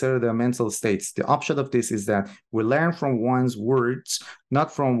 not necessarily their mental states. The upshot of this is that we learn from one's words,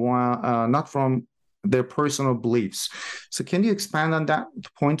 not from their personal beliefs. So can you expand on that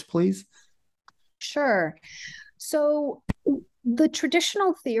point, please? Sure. So the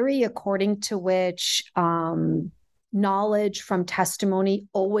traditional theory according to which knowledge from testimony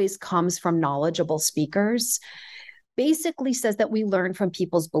always comes from knowledgeable speakers basically says that we learn from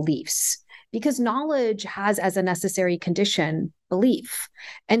people's beliefs, because knowledge has as a necessary condition belief.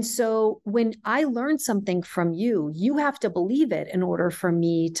 And so when I learn something from you, you have to believe it in order for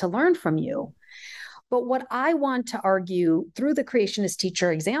me to learn from you. But what I want to argue through the creationist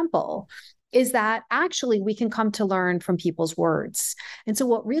teacher example is that actually we can come to learn from people's words. And so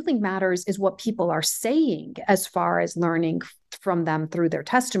what really matters is what people are saying as far as learning from them through their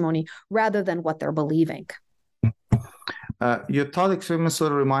testimony, rather than what they're believing. Your thought experiment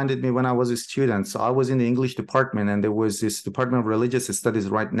sort of reminded me when I was a student. So I was in the English department, and there was this Department of Religious Studies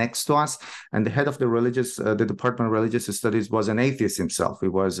right next to us. And the head of the Department of Religious Studies was an atheist himself. He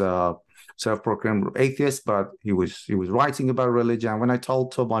was a self-proclaimed atheist, but he was writing about religion. And when I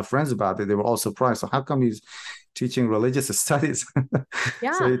told my friends about it, they were all surprised. So how come he's teaching religious studies?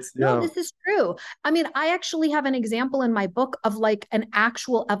 Yeah, so this is true. I mean, I actually have an example in my book of like an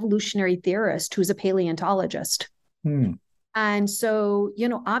actual evolutionary theorist who's a paleontologist. And so,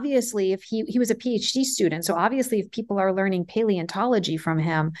 obviously, if he was a PhD student, so obviously if people are learning paleontology from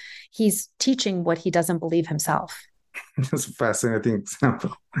him, he's teaching what he doesn't believe himself. That's a fascinating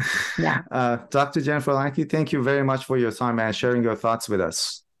example. Yeah. Dr. Jennifer Lanke, thank you very much for your time and sharing your thoughts with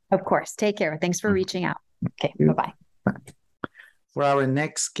us. Of course. Take care. Thanks for reaching out. Okay. Bye-bye. For our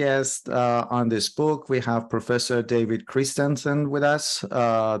next guest on this book, we have Professor David Christensen with us.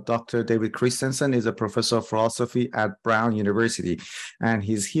 Dr. David Christensen is a professor of philosophy at Brown University, and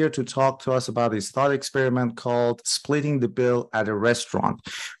he's here to talk to us about his thought experiment called Splitting the Bill at a Restaurant,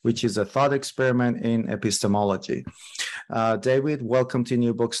 which is a thought experiment in epistemology. David, welcome to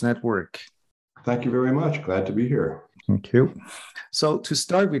New Books Network. Thank you very much. Glad to be here. Thank you. So to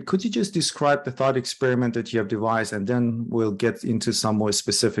start with, could you just describe the thought experiment that you have devised, and then we'll get into some more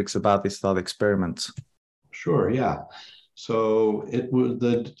specifics about this thought experiment? Sure, yeah. So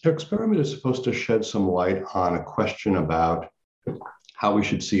the experiment is supposed to shed some light on a question about how we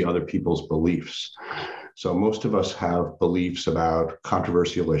should see other people's beliefs. So most of us have beliefs about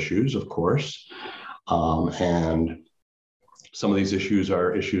controversial issues, of course, and some of these issues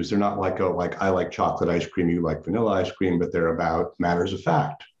are issues, they're not like I like chocolate ice cream, you like vanilla ice cream, but they're about matters of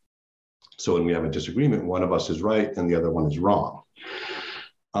fact. So when we have a disagreement, one of us is right and the other one is wrong.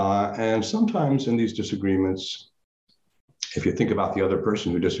 And sometimes in these disagreements, if you think about the other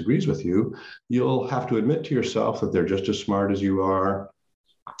person who disagrees with you, you'll have to admit to yourself that they're just as smart as you are.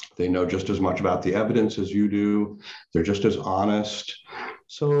 They know just as much about the evidence as you do. They're just as honest.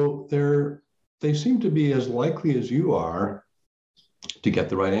 So they seem to be as likely as you are to get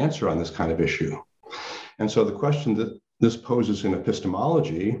the right answer on this kind of issue. And so the question that this poses in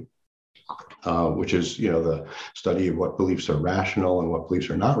epistemology, which is, the study of what beliefs are rational and what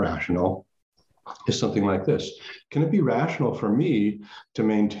beliefs are not rational, is something like this. Can it be rational for me to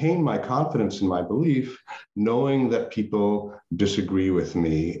maintain my confidence in my belief, knowing that people disagree with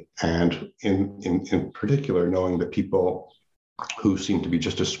me, and in particular, knowing that people who seem to be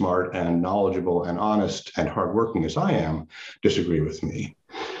just as smart and knowledgeable and honest and hardworking as I am disagree with me?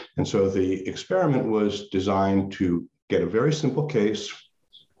 And so the experiment was designed to get a very simple case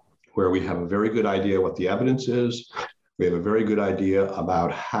where we have a very good idea what the evidence is. We have a very good idea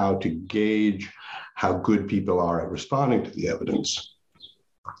about how to gauge how good people are at responding to the evidence.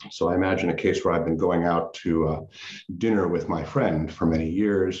 So I imagine a case where I've been going out to dinner with my friend for many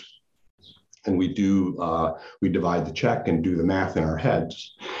years, and we divide the check and do the math in our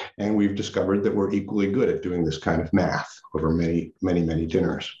heads. And we've discovered that we're equally good at doing this kind of math over many, many, many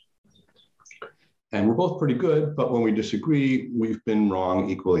dinners. And we're both pretty good, but when we disagree, we've been wrong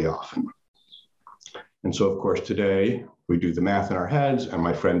equally often. And so, of course, today we do the math in our heads and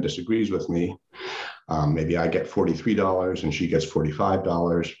my friend disagrees with me. Maybe I get $43 and she gets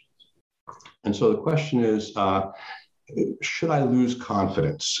 $45. And so the question is, should I lose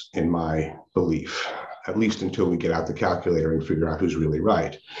confidence in my belief, at least until we get out the calculator and figure out who's really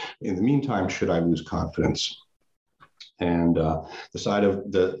right? In the meantime, should I lose confidence? And the side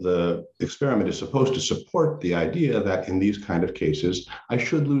of the experiment is supposed to support the idea that in these kind of cases, I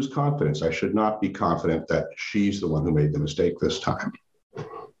should lose confidence. I should not be confident that she's the one who made the mistake this time.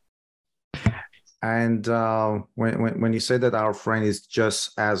 And when you say that our friend is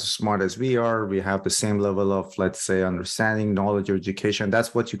just as smart as we are, we have the same level of, let's say, understanding, knowledge, or education,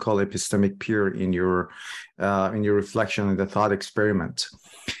 that's what you call epistemic peer in your reflection in the thought experiment.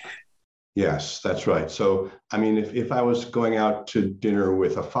 Yes, that's right. So, I mean, if I was going out to dinner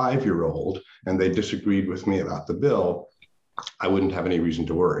with a 5-year-old and they disagreed with me about the bill, I wouldn't have any reason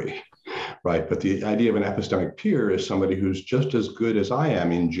to worry, right? But the idea of an epistemic peer is somebody who's just as good as I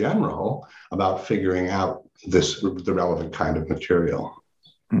am in general about figuring out the relevant kind of material.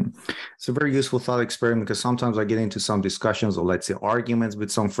 It's a very useful thought experiment because sometimes I get into some discussions or, let's say, arguments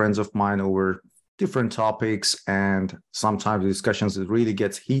with some friends of mine over different topics, and sometimes the discussions it really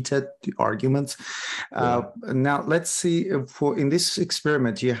gets heated, the arguments. Now let's see, in this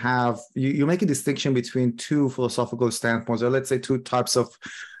experiment you make a distinction between two philosophical standpoints, or let's say two types of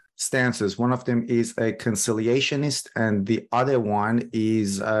stances. One of them is a conciliationist and the other one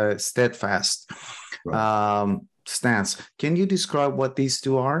is a steadfast stance. Can you describe what these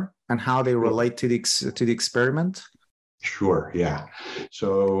two are and how they relate to the experiment? Sure, yeah.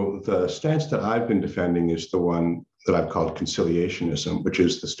 So the stance that I've been defending is the one that I've called conciliationism, which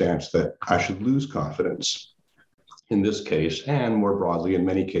is the stance that I should lose confidence in this case, and more broadly in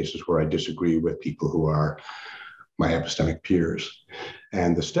many cases where I disagree with people who are my epistemic peers.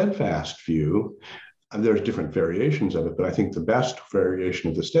 And the steadfast view, there's different variations of it, but I think the best variation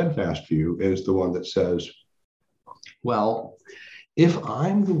of the steadfast view is the one that says, well, if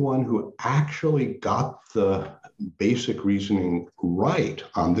I'm the one who actually got the basic reasoning right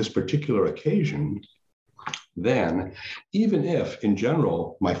on this particular occasion, then even if in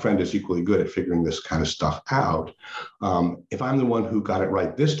general my friend is equally good at figuring this kind of stuff out, if I'm the one who got it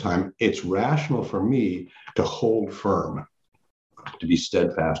right this time, it's rational for me to hold firm, to be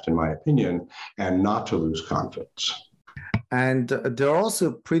steadfast in my opinion, and not to lose confidence. And there are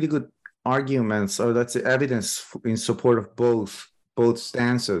also pretty good arguments, or that's the evidence in support of both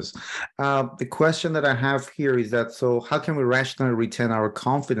stances. The question that I have here is that, so how can we rationally retain our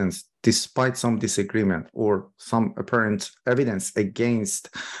confidence despite some disagreement or some apparent evidence against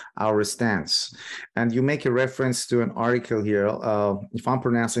our stance? And you make a reference to an article here, if I'm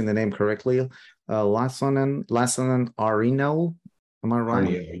pronouncing the name correctly, Lassonen Aarnio, am I right?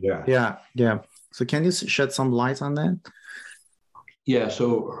 Aarnio, yeah. So can you shed some light on that? Yeah,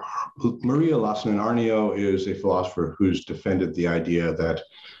 so Maria Lassonen Aarnio is a philosopher who's defended the idea that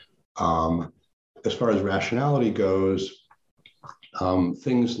as far as rationality goes,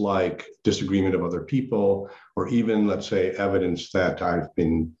 things like disagreement of other people, or even, let's say, evidence that I've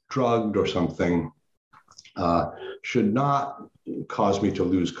been drugged or something, should not cause me to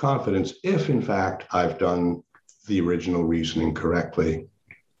lose confidence if, in fact, I've done the original reasoning correctly.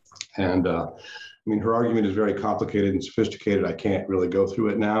 And I mean, her argument is very complicated and sophisticated. I can't really go through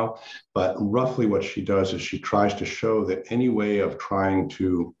it now, but roughly what she does is she tries to show that any way of trying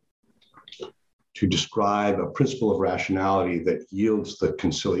to to describe a principle of rationality that yields the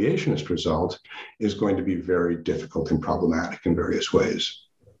conciliationist result is going to be very difficult and problematic in various ways.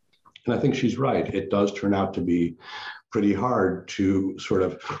 And I think she's right. It does turn out to be pretty hard to sort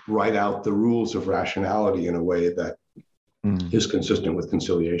of write out the rules of rationality in a way that is consistent with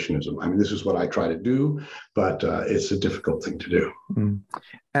conciliationism. I mean, this is what I try to do, but it's a difficult thing to do.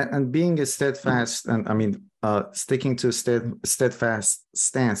 And being a steadfast, and I mean, sticking to steadfast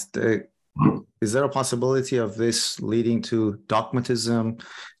stance, is there a possibility of this leading to dogmatism,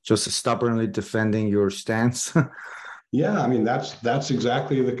 just stubbornly defending your stance? Yeah, I mean, that's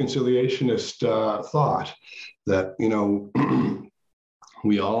exactly the conciliationist thought, that, you know,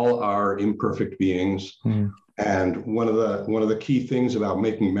 we all are imperfect beings. And one of the key things about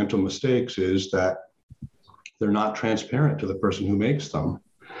making mental mistakes is that they're not transparent to the person who makes them.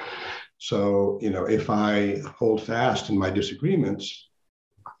 So, you know, if I hold fast in my disagreements,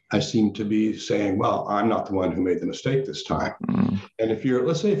 I seem to be saying, well, I'm not the one who made the mistake this time. And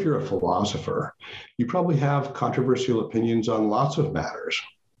let's say if you're a philosopher, you probably have controversial opinions on lots of matters.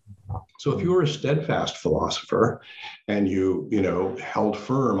 So if you were a steadfast philosopher and you held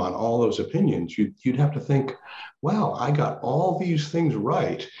firm on all those opinions, you'd have to think, wow, I got all these things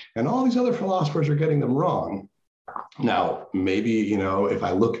right, and all these other philosophers are getting them wrong. Now, maybe, if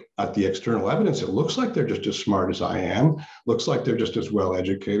I look at the external evidence, it looks like they're just as smart as I am, looks like they're just as well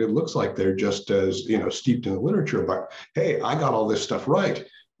educated, looks like they're just as, steeped in the literature, but hey, I got all this stuff right.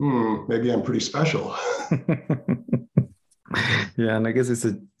 Maybe I'm pretty special. Yeah, and I guess it's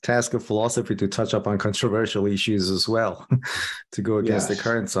a task of philosophy to touch up on controversial issues as well, to go against the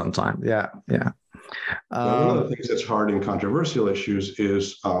current sometimes. Yeah. One of the things that's hard in controversial issues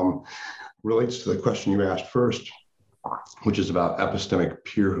is relates to the question you asked first, which is about epistemic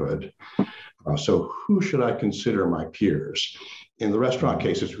peerhood. So who should I consider my peers? In the restaurant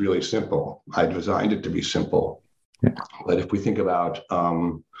case, it's really simple. I designed it to be simple. But if we think about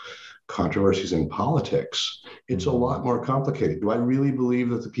controversies in politics, it's a lot more complicated. Do I really believe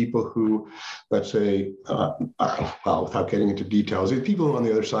that the people who, let's say, without getting into details, the people on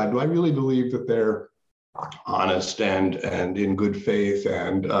the other side, do I really believe that they're honest and in good faith?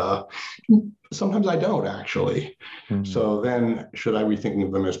 And sometimes I don't, actually. So then should I be thinking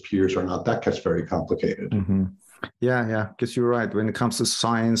of them as peers or not? That gets very complicated. Yeah, because you're right. When it comes to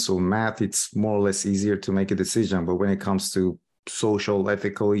science or math, it's more or less easier to make a decision. But when it comes to social,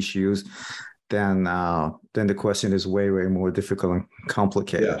 ethical issues, then the question is way more difficult and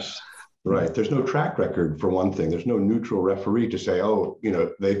complicated. Yes, right. There's no track record, for one thing. There's no neutral referee to say, oh,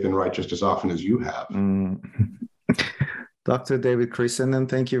 they've been right just as often as you have. Dr. David Christenen,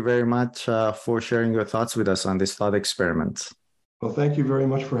 thank you very much for sharing your thoughts with us on this thought experiment. Well, thank you very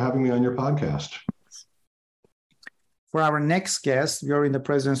much for having me on your podcast. For our next guest, we are in the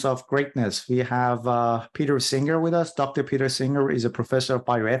presence of greatness. We have Peter Singer with us. Dr. Peter Singer is a professor of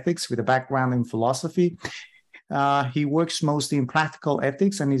bioethics with a background in philosophy. He works mostly in practical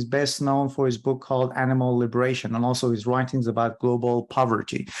ethics and is best known for his book called Animal Liberation, and also his writings about global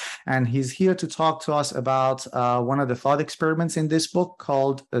poverty. And he's here to talk to us about one of the thought experiments in this book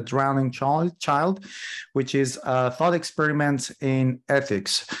called A Drowning Child, which is a thought experiment in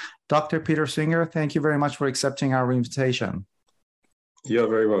ethics. Dr. Peter Singer, thank you very much for accepting our invitation. You're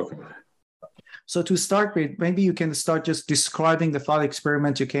very welcome. So to start with, maybe you can start just describing the thought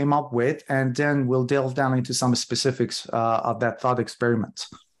experiment you came up with, and then we'll delve down into some specifics of that thought experiment.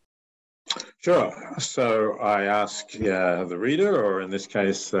 Sure. So I ask the reader, or in this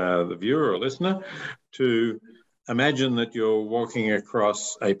case, the viewer or listener, to imagine that you're walking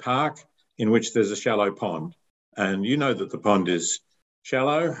across a park in which there's a shallow pond, and you know that the pond is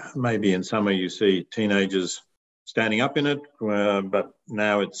shallow. Maybe in summer you see teenagers standing up in it, but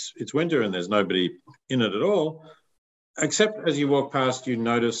now it's winter and there's nobody in it at all. Except as you walk past, you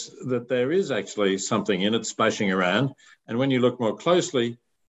notice that there is actually something in it splashing around. And when you look more closely,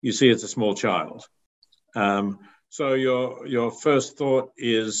 you see it's a small child. So your first thought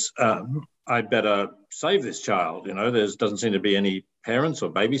is, I'd better save this child. There doesn't seem to be any parents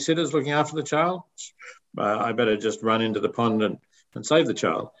or babysitters looking after the child. I better just run into the pond and save the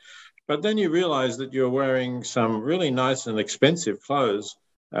child. But then you realize that you're wearing some really nice and expensive clothes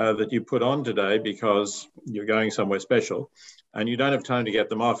that you put on today because you're going somewhere special, and you don't have time to get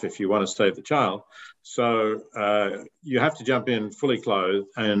them off if you want to save the child. So you have to jump in fully clothed,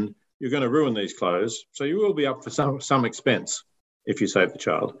 and you're going to ruin these clothes. So you will be up for some expense if you save the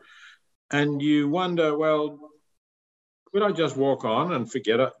child. And you wonder, well, could I just walk on and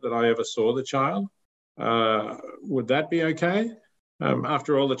forget that I ever saw the child? Would that be okay?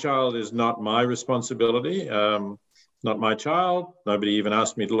 After all, the child is not my responsibility, not my child. Nobody even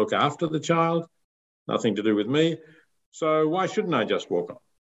asked me to look after the child. nothing to do with me. So why shouldn't I just walk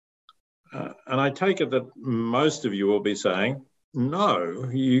on? And I take it that most of you will be saying, no,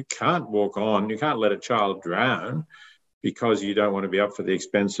 you can't walk on. You can't let a child drown because you don't want to be up for the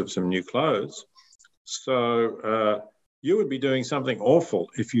expense of some new clothes. So you would be doing something awful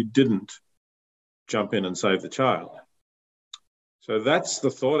if you didn't jump in and save the child. So that's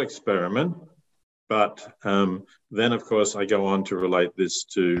the thought experiment. But then, of course, I go on to relate this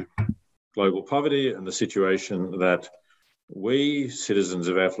to global poverty and the situation that we, citizens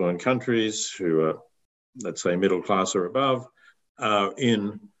of affluent countries who are, let's say, middle class or above, are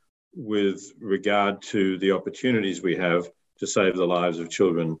in with regard to the opportunities we have to save the lives of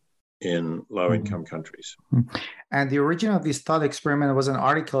children in low-income countries. And the origin of this thought experiment was an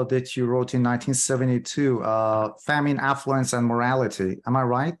article that you wrote in 1972, Famine, Affluence, and Morality. Am I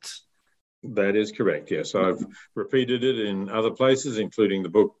right? That is correct, yes. I've repeated it in other places, including the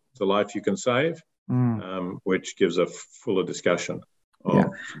book, The Life You Can Save, which gives a fuller discussion of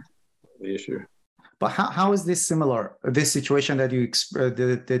the issue. But how is this similar, this situation that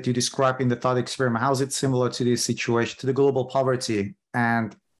you describe in the thought experiment, how is it similar to this situation, to the global poverty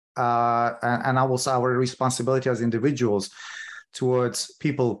and also our responsibility as individuals towards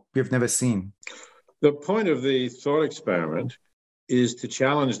people we've never seen? The point of the thought experiment is to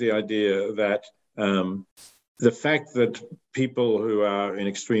challenge the idea that the fact that people who are in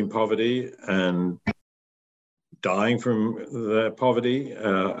extreme poverty and dying from their poverty,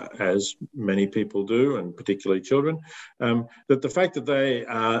 as many people do, and particularly children, that the fact that they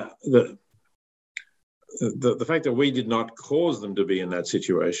are the fact that we did not cause them to be in that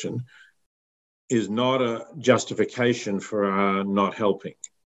situation is not a justification for our not helping.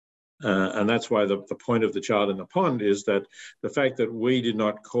 And that's why the point of the child in the pond is that the fact that we did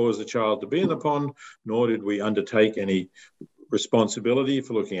not cause the child to be in the pond, nor did we undertake any responsibility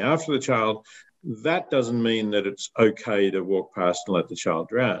for looking after the child, that doesn't mean that it's okay to walk past and let the child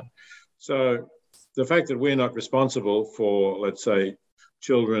drown. So the fact that we're not responsible for, let's say,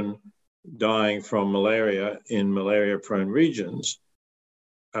 children dying from malaria in malaria-prone regions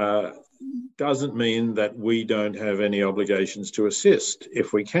doesn't mean that we don't have any obligations to assist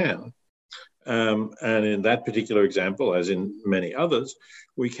if we can. And in that particular example, as in many others,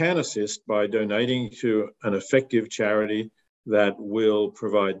 we can assist by donating to an effective charity that will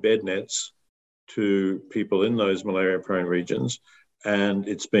provide bed nets to people in those malaria-prone regions. And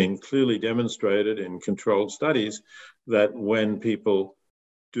it's been clearly demonstrated in controlled studies that when people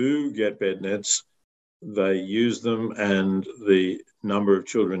do get bed nets, they use them and the number of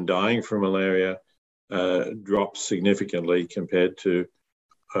children dying from malaria drops significantly compared to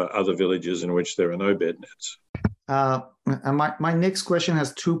other villages in which there are no bed nets. And my next question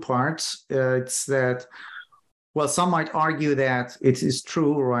has two parts. It's that, well, some might argue that it is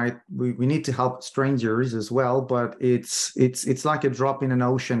true, right? We need to help strangers as well, but it's like a drop in an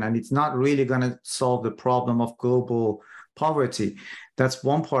ocean, and it's not really going to solve the problem of global poverty. That's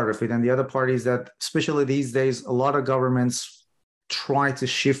one part of it. And the other part is that, especially these days, a lot of governments try to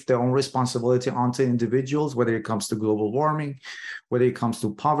shift their own responsibility onto individuals, whether it comes to global warming, whether it comes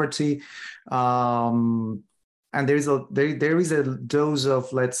to poverty. And there is a dose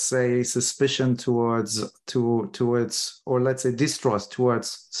of, let's say, suspicion towards, or let's say distrust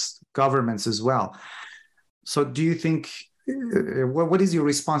towards governments as well. So do you think, what is your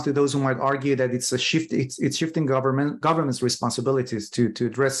response to those who might argue that it's a shift, it's shifting government's responsibilities to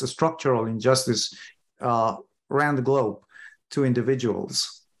address a structural injustice around the globe to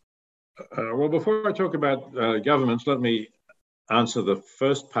individuals? Well, before I talk about governments, let me answer the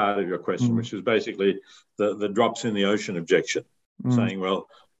first part of your question, which is basically the drops in the ocean objection, saying, well,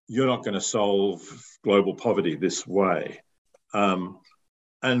 you're not going to solve global poverty this way.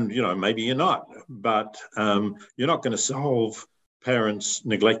 And, you know, maybe you're not, but you're not going to solve parents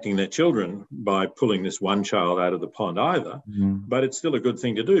neglecting their children by pulling this one child out of the pond either. But it's still a good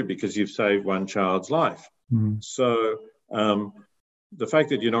thing to do because you've saved one child's life. So the fact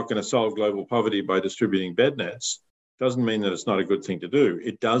that you're not going to solve global poverty by distributing bed nets doesn't mean that it's not a good thing to do.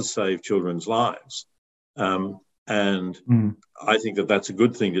 It does save children's lives. And I think that that's a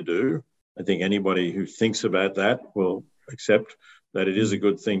good thing to do. I think anybody who thinks about that will accept that it is a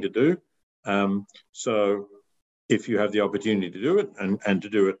good thing to do. So if you have the opportunity to do it and to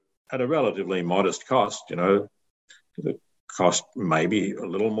do it at a relatively modest cost, you know, the cost maybe a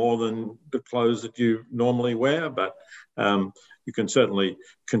little more than the clothes that you normally wear, but you can certainly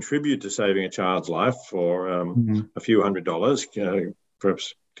contribute to saving a child's life for a few $100s, you know,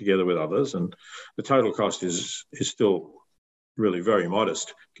 perhaps together with others. And the total cost is still really very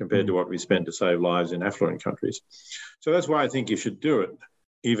modest compared to what we spend to save lives in affluent countries. So that's why I think you should do it.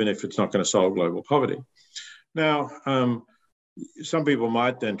 even if it's not going to solve global poverty. Now, some people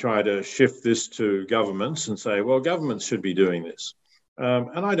might then try to shift this to governments and say, well, governments should be doing this.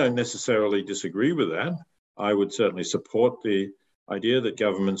 And I don't necessarily disagree with that. I would certainly support the idea that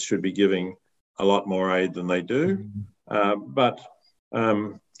governments should be giving a lot more aid than they do. But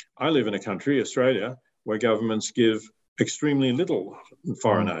I live in a country, Australia, where governments give extremely little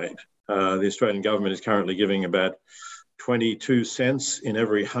foreign aid. The Australian government is currently giving about 22 cents in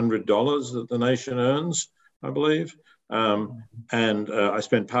every $100 that the nation earns, I believe. And I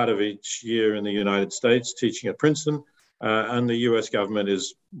spent part of each year in the United States teaching at Princeton, and the US government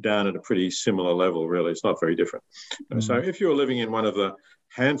is down at a pretty similar level, really. It's not very different. So if you're living in one of the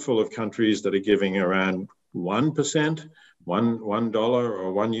handful of countries that are giving around 1%, $1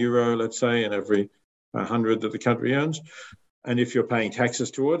 or €1, let's say, in every 100 that the country earns, and if you're paying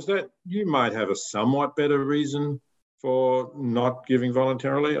taxes towards that, you might have a somewhat better reason for not giving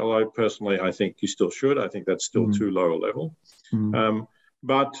voluntarily, although personally I think you still should. I think that's still too low a level.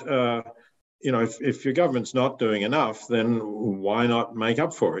 But if your government's not doing enough, then why not make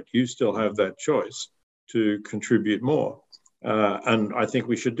up for it? You still have that choice to contribute more. And I think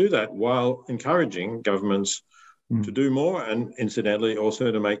we should do that while encouraging governments to do more, and incidentally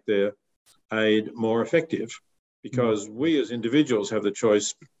also to make their aid more effective, because we as individuals have the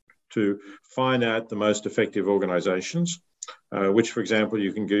choice to find out the most effective organizations, which, for example,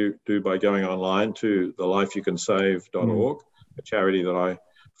 you can do by going online to thelifeyoucansave.org, a charity that I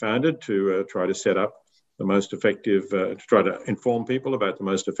founded to try to set up the most effective, to try to inform people about the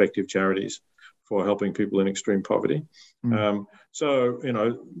most effective charities for helping people in extreme poverty. So,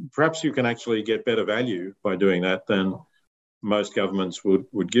 perhaps you can actually get better value by doing that than most governments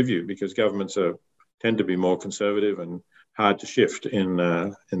would give you, because governments tend to be more conservative and hard to shift in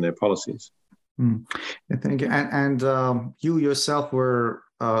their policies. Thank you. And you yourself were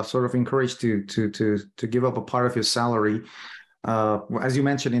sort of encouraged to give up a part of your salary, as you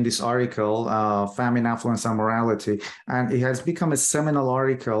mentioned in this article, Famine, Affluence, and Morality. And it has become a seminal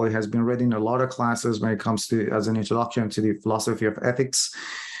article. It has been read in a lot of classes when it comes to as an introduction to the philosophy of ethics.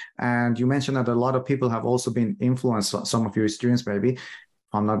 And you mentioned that a lot of people have also been influenced, some of your students maybe,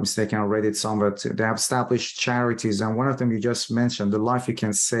 if I'm not mistaken, I read it somewhere, they have established charities. And one of them you just mentioned, The Life You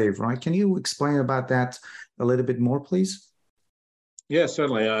Can Save, right? Can you explain about that a little bit more, please? Yes,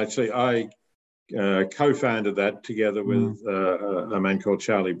 certainly. Actually, I co-founded that together with a man called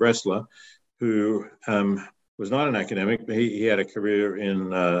Charlie Bressler, who was not an academic, but he had a career in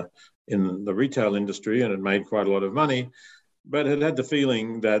the retail industry and had made quite a lot of money, but had the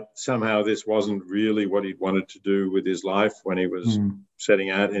feeling that somehow this wasn't really what he'd wanted to do with his life when he was setting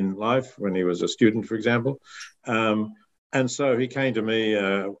out in life, when he was a student, for example. And so he came to me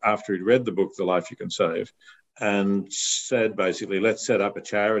after he'd read the book, The Life You Can Save, and said, basically, let's set up a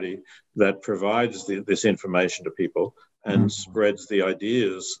charity that provides this information to people and spreads the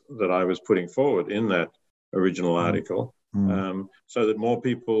ideas that I was putting forward in that original article, so that more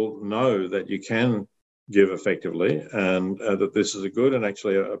people know that you can give effectively, and that this is a good and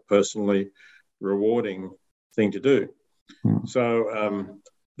actually a personally rewarding thing to do. So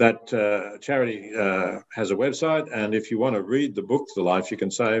that charity has a website, and if you want to read the book, The Life You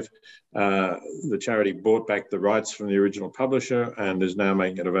Can Save, the charity bought back the rights from the original publisher and is now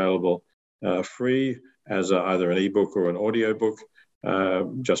making it available free as either an ebook or an audio book,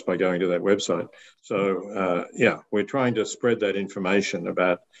 just by going to that website. So we're trying to spread that information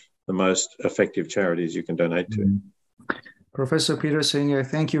about the most effective charities you can donate to. Professor Peter Singer,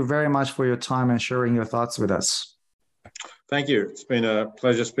 thank you very much for your time and sharing your thoughts with us. Thank you. It's been a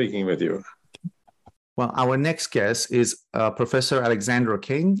pleasure speaking with you. Well, our next guest is Professor Alexandra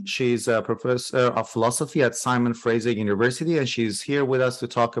King. She's a professor of philosophy at Simon Fraser University, and she's here with us to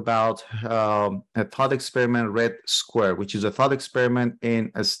talk about a thought experiment, Red Square, which is a thought experiment in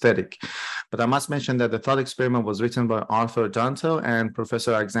aesthetic. But I must mention that the thought experiment was written by Arthur Danto, and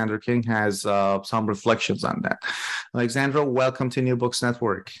Professor Alexandra King has some reflections on that. Alexandra, welcome to New Books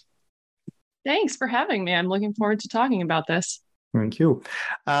Network. Thanks for having me. I'm looking forward to talking about this. Thank you.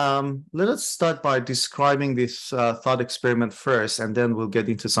 Let us start by describing this thought experiment first, and then we'll get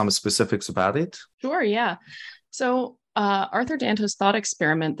into some specifics about it. Sure, yeah. So Arthur Danto's thought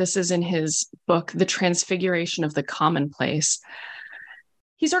experiment, this is in his book, The Transfiguration of the Commonplace.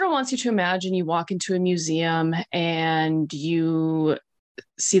 He sort of wants you to imagine you walk into a museum and you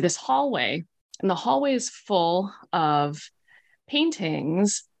see this hallway, and the hallway is full of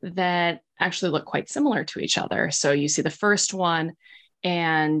paintings that actually look quite similar to each other. So you see the first one,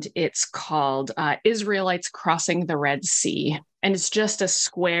 and it's called Israelites Crossing the Red Sea. And it's just a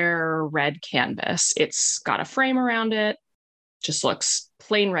square red canvas. It's got a frame around it, just looks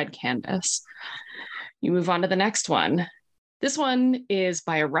plain red canvas. You move on to the next one. This one is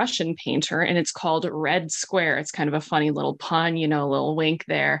by a Russian painter, and it's called Red Square. It's kind of a funny little pun, a little wink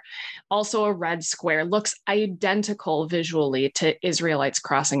there. Also a red square, looks identical visually to Israelites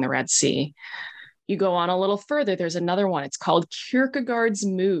crossing the Red Sea. You go on a little further, there's another one. It's called Kierkegaard's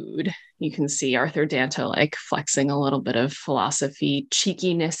Mood. You can see Arthur Danto like flexing a little bit of philosophy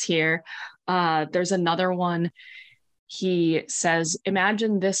cheekiness here. There's another one. He says,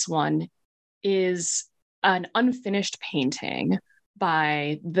 imagine this one is an unfinished painting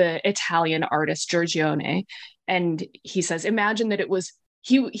by the Italian artist Giorgione. And he says, imagine that it was,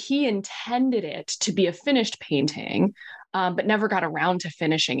 he intended it to be a finished painting, but never got around to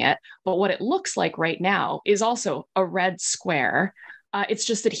finishing it. But what it looks like right now is also a red square. It's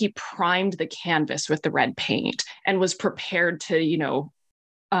just that he primed the canvas with the red paint and was prepared to,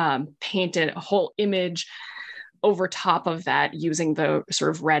 paint a whole image over top of that using the sort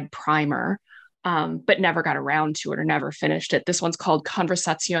of red primer. But never got around to it or never finished it. This one's called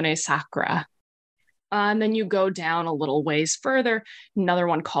Conversazione Sacra. And then you go down a little ways further, another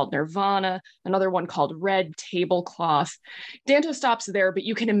one called Nirvana, another one called Red Tablecloth. Danto stops there, but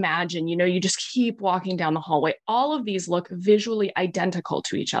you can imagine, you just keep walking down the hallway. All of these look visually identical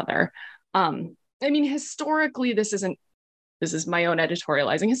to each other. Historically, this is my own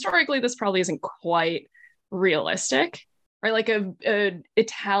editorializing. Historically, this probably isn't quite realistic, right? Like a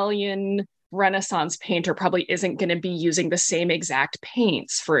Italian Renaissance painter probably isn't going to be using the same exact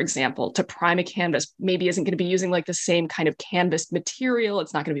paints, for example, to prime a canvas. Maybe isn't going to be using like the same kind of canvas material.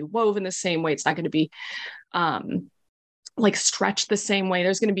 It's not going to be woven the same way. It's not going to be like stretched the same way.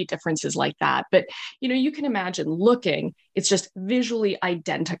 There's going to be differences like that. But, you can imagine looking, it's just visually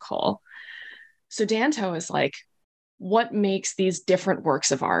identical. So Danto is like, what makes these different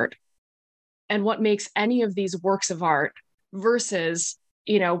works of art? And what makes any of these works of art versus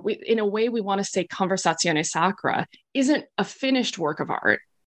in a way, we want to say Conversazione Sacra isn't a finished work of art,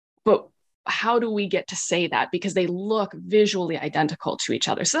 but how do we get to say that? Because they look visually identical to each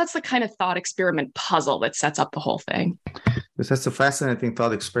other. So that's the kind of thought experiment puzzle that sets up the whole thing. That's a fascinating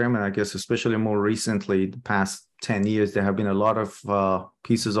thought experiment, I guess, especially more recently, the past 10 years, there have been a lot of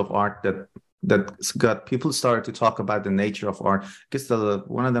pieces of art that got people started to talk about the nature of art. I guess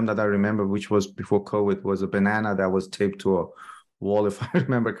one of them that I remember, which was before COVID, was a banana that was taped to a wall, if I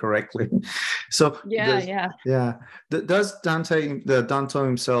remember correctly. So does Danto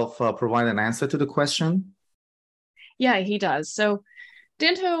himself provide an answer to the question? Yeah, he does. So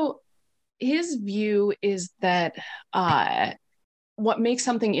Danto, his view is that what makes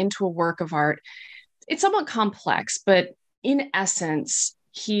something into a work of art, it's somewhat complex, but in essence,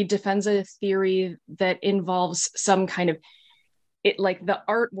 he defends a theory that involves some kind of the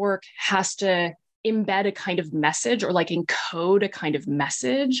artwork has to embed a kind of message or like encode a kind of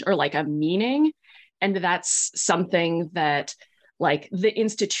message or like a meaning. And that's something that like the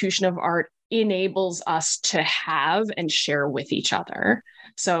institution of art enables us to have and share with each other.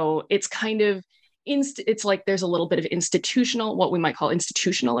 So it's kind of, it's like there's a little bit of what we might call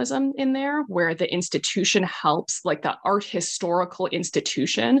institutionalism in there, where the institution helps, like the art historical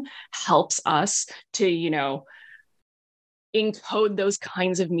institution helps us to, encode those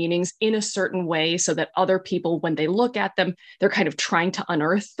kinds of meanings in a certain way so that other people, when they look at them, they're kind of trying to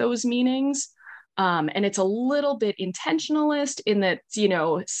unearth those meanings. And it's a little bit intentionalist in that,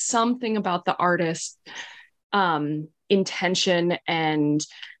 something about the artist's intention and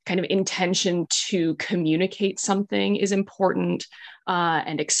kind of intention to communicate something is important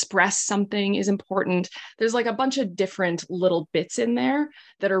and express something is important. There's like a bunch of different little bits in there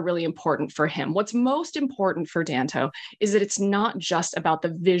that are really important for him. What's most important for Danto is that it's not just about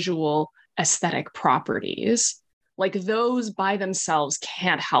the visual aesthetic properties. Like those by themselves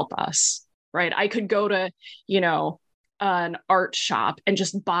can't help us, right? I could go to, an art shop and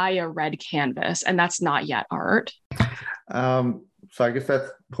just buy a red canvas, and that's not yet art. So I guess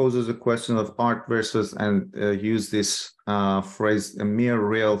that poses a question of art versus, and use this phrase, mere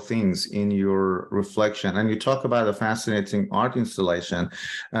real things in your reflection. And you talk about a fascinating art installation,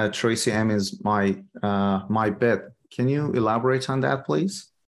 Tracey Emin's My Bed. Can you elaborate on that,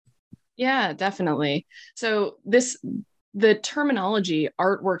 please? Yeah, definitely. So the terminology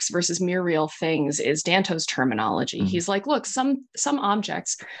artworks versus mere real things is Danto's terminology. Mm-hmm. He's like, look, some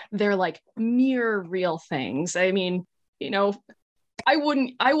objects, they're like mere real things. I mean, I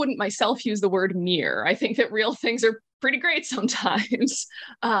wouldn't myself use the word mere. I think that real things are pretty great sometimes.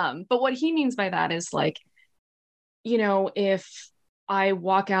 But what he means by that is like, if I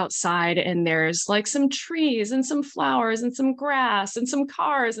walk outside and there's like some trees and some flowers and some grass and some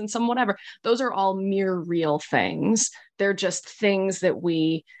cars and some whatever. Those are all mere real things. They're just things that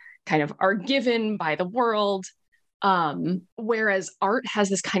we kind of are given by the world. Whereas art has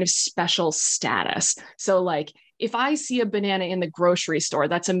this kind of special status. So like, if I see a banana in the grocery store,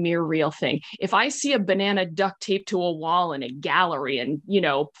 that's a mere real thing. If I see a banana duct taped to a wall in a gallery and,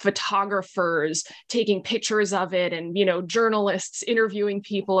 photographers taking pictures of it and, journalists interviewing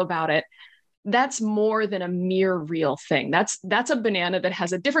people about it, that's more than a mere real thing. That's a banana that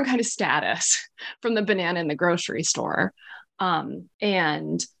has a different kind of status from the banana in the grocery store.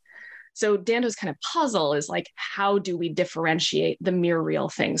 And so Danto's kind of puzzle is like, how do we differentiate the mere real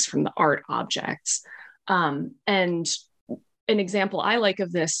things from the art objects? And an example I like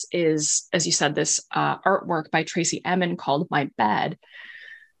of this is, as you said, this artwork by Tracey Emin called My Bed.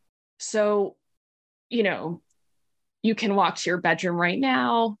 So, you can walk to your bedroom right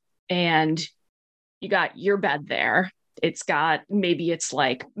now and you got your bed there. Maybe it's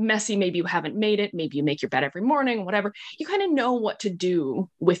like messy, maybe you haven't made it, maybe you make your bed every morning, whatever. You kind of know what to do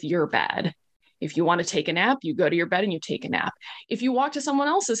with your bed. If you want to take a nap, you go to your bed and you take a nap. If you walk to someone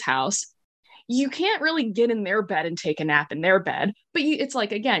else's house, you can't really get in their bed and take a nap in their bed, but it's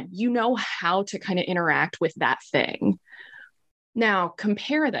like, again, you know how to kind of interact with that thing. Now,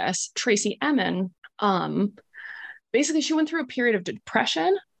 compare this, Tracey Emin, basically she went through a period of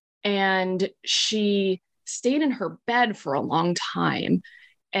depression and she stayed in her bed for a long time.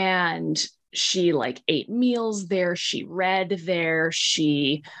 And she like ate meals there. She read there.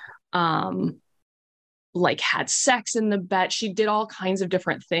 She like had sex in the bed. She did all kinds of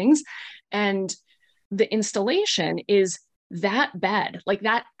different things. And the installation is that bed, like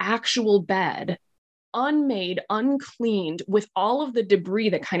that actual bed, unmade, uncleaned, with all of the debris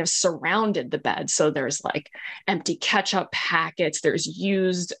that kind of surrounded the bed. So there's like empty ketchup packets, there's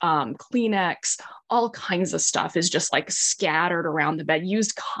used Kleenex, all kinds of stuff is just like scattered around the bed,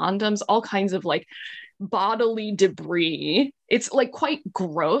 used condoms, all kinds of like bodily debris. It's like quite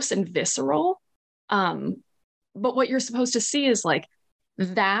gross and visceral. But what you're supposed to see is like,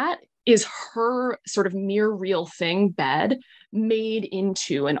 that is her sort of mere real thing bed made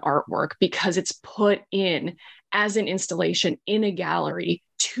into an artwork because it's put in as an installation in a gallery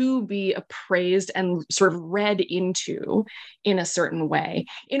to be appraised and sort of read into in a certain way,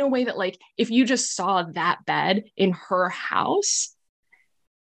 in a way that like, if you just saw that bed in her house,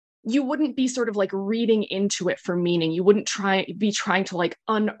 you wouldn't be sort of like reading into it for meaning. You wouldn't be trying to like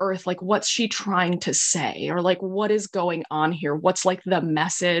unearth, like, what's she trying to say? Or like, what is going on here? What's like the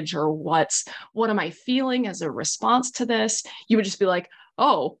message, or what am I feeling as a response to this? You would just be like,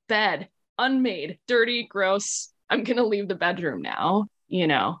 oh, bed, unmade, dirty, gross. I'm going to leave the bedroom now,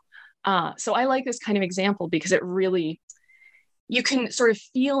 So I like this kind of example because it really, you can sort of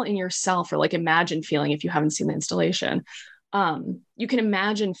feel in yourself, or like imagine feeling, if you haven't seen the installation, you can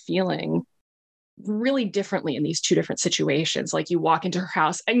imagine feeling really differently in these two different situations. Like you walk into her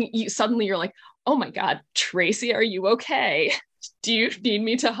house and you're like, oh my God, Tracey, are you okay? Do you need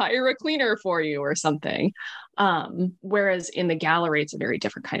me to hire a cleaner for you or something? Whereas in the gallery, it's a very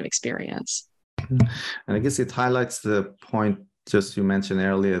different kind of experience. And I guess it highlights the point just you mentioned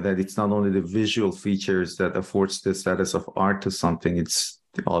earlier, that it's not only the visual features that affords the status of art to something, it's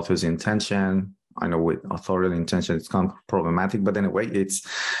the author's intention. I know with authorial intention, it's kind of problematic, but anyway, it's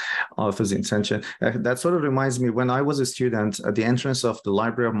author's intention. That sort of reminds me, when I was a student, at the entrance of the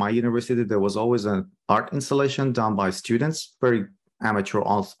library of my university, there was always an art installation done by students, very amateur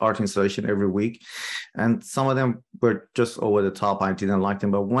art installation every week. And some of them were just over the top. I didn't like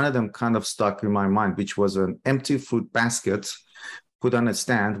them, but one of them kind of stuck in my mind, which was an empty fruit basket put on a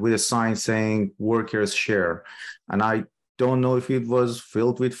stand with a sign saying workers share. And I don't know if it was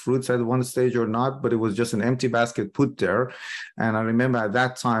filled with fruits at one stage or not, but it was just an empty basket put there. And I remember at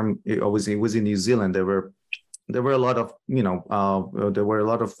that time, it was in New Zealand. There were a lot of,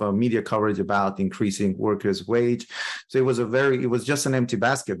 media coverage about increasing workers' wage. So it was just an empty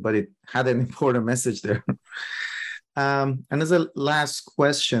basket, but it had an important message there. And as a last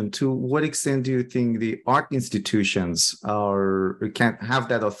question, to what extent do you think the art institutions can have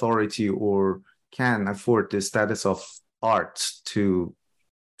that authority or can afford the status of art to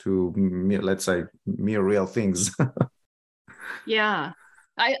let's say mere real things? Yeah,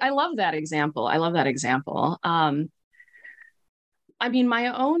 I love that example. I mean,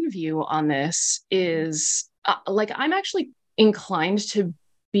 my own view on this is I'm actually inclined to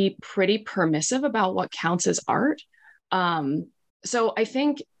be pretty permissive about what counts as art. So I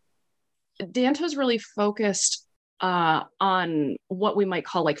think Danto's really focused on what we might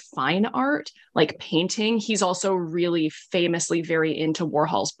call like fine art, like painting. He's also really famously very into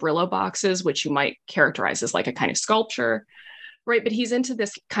Warhol's Brillo boxes, which you might characterize as like a kind of sculpture, right? But he's into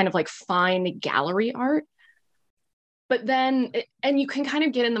this kind of like fine gallery art. But then, and you can kind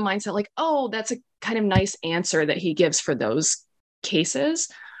of get in the mindset like, oh, that's a kind of nice answer that he gives for those cases.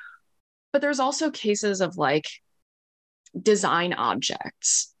 But there's also cases of like design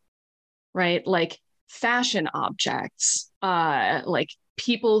objects, right? Like fashion objects, like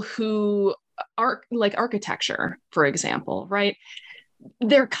people who are like architecture, for example, right?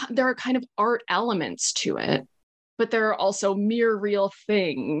 There are kind of art elements to it, but there are also mere real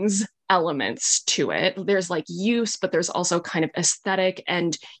things elements to it. There's like use, but there's also kind of aesthetic,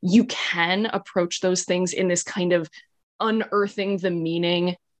 and you can approach those things in this kind of unearthing the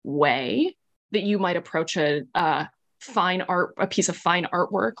meaning way that you might approach a piece of fine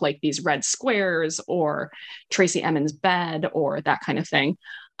artwork, like these red squares or Tracey Emin's bed or that kind of thing.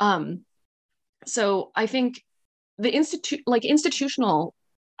 So I think the institutional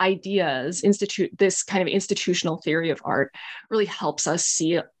ideas, this kind of institutional theory of art really helps us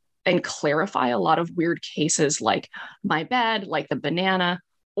see and clarify a lot of weird cases like my bed, like the banana,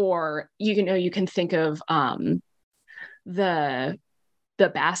 or you can think of the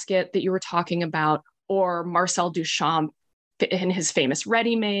basket that you were talking about, or Marcel Duchamp in his famous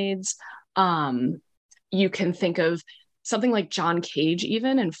Ready-Mades. You can think of something like John Cage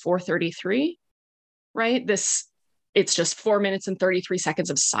even in 433, right? It's just 4 minutes and 33 seconds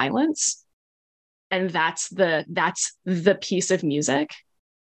of silence. And that's the piece of music,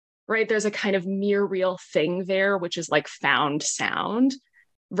 right? There's a kind of mere real thing there, which is like found sound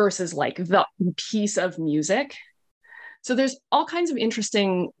versus like the piece of music. So there's all kinds of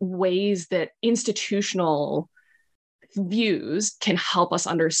interesting ways that institutional views can help us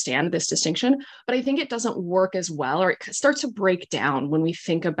understand this distinction. But I think it doesn't work as well, or it starts to break down when we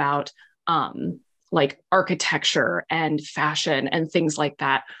think about like architecture and fashion and things like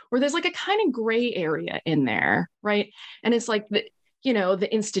that, where there's like a kind of gray area in there, right? And it's like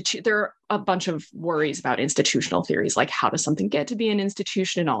there are a bunch of worries about institutional theories, like how does something get to be an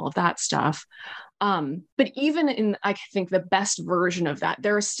institution and all of that stuff. But even in, I think, the best version of that,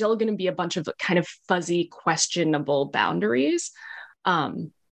 there are still going to be a bunch of kind of fuzzy, questionable boundaries.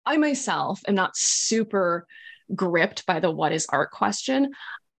 I myself am not super gripped by the what is art question.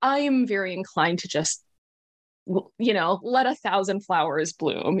 I am very inclined to just, let 1,000 flowers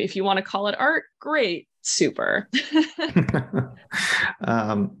bloom. If you want to call it art, great, super.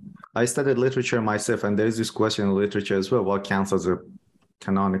 I studied literature myself, and there's this question in literature as well: what counts as a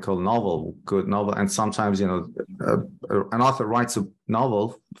canonical novel, good novel? And sometimes, an author writes a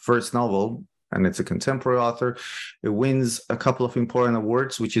novel, first novel, and it's a contemporary author. It wins a couple of important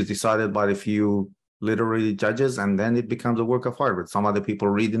awards, which is decided by a few literary judges, and then it becomes a work of art. But some other people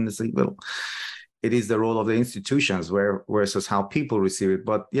read in and say, well, it is the role of the institutions versus how people receive it.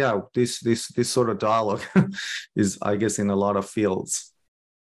 But yeah, this sort of dialogue is, I guess, in a lot of fields.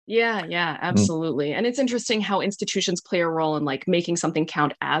 Yeah, absolutely. And it's interesting how institutions play a role in like making something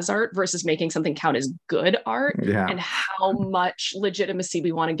count as art versus making something count as good art, and how much legitimacy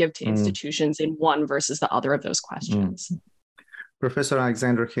we want to give to institutions in one versus the other of those questions. Professor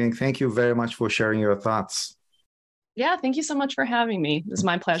Alexandra King, thank you very much for sharing your thoughts. Yeah, thank you so much for having me. It was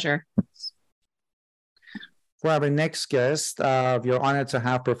my pleasure. For our next guest, we are honored to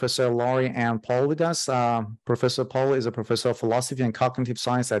have Professor Laurie Ann Poll with us. Professor Poll is a professor of philosophy and cognitive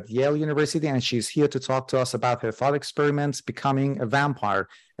science at Yale University, and she's here to talk to us about her thought experiments, Becoming a Vampire,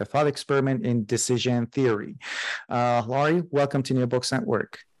 a thought experiment in decision theory. Laurie, welcome to New Books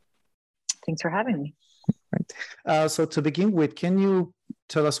Network. Thanks for having me. Right. So to begin with, can you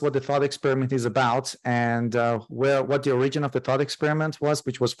tell us what the thought experiment is about, and what the origin of the thought experiment was,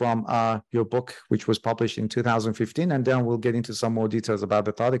 which was from your book, which was published in 2015, and then we'll get into some more details about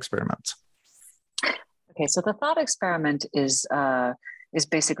the thought experiment. Okay, so the thought experiment is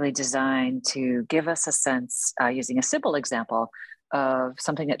basically designed to give us a sense, using a simple example, of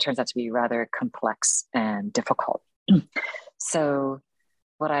something that turns out to be rather complex and difficult. So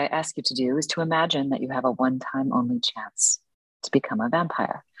what I ask you to do is to imagine that you have a one-time only chance to become a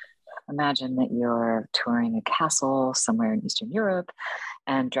vampire. Imagine that you're touring a castle somewhere in Eastern Europe,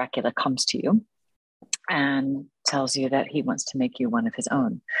 and Dracula comes to you and tells you that he wants to make you one of his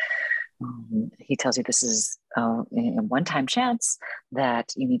own. He tells you this is a one-time chance,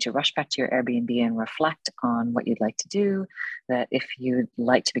 that you need to rush back to your Airbnb and reflect on what you'd like to do, that if you'd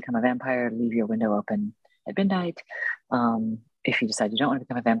like to become a vampire, leave your window open at midnight. If you decide you don't want to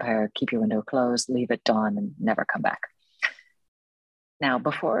become a vampire, keep your window closed, leave at dawn, and never come back. Now,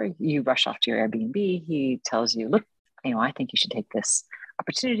 before you rush off to your Airbnb, he tells you, look, I think you should take this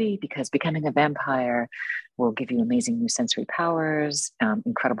opportunity because becoming a vampire will give you amazing new sensory powers,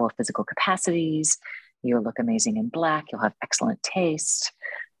 incredible physical capacities. You'll look amazing in black. You'll have excellent taste.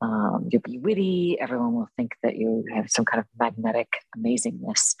 You'll be witty. Everyone will think that you have some kind of magnetic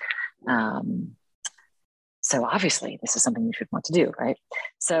amazingness. So obviously, this is something you should want to do, right?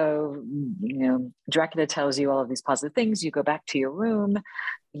 So, Dracula tells you all of these positive things. You go back to your room.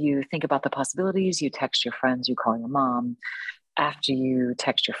 You think about the possibilities. You text your friends. You call your mom. After you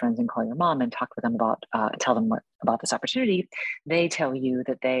text your friends and call your mom and talk with them tell them about this opportunity, they tell you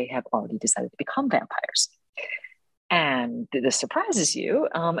that they have already decided to become vampires. And this surprises you.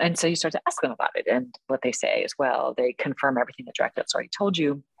 And so you start to ask them about it. And what they say as well, they confirm everything that Dracula's already told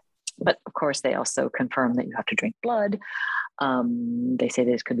you. But of course, they also confirm that you have to drink blood. They say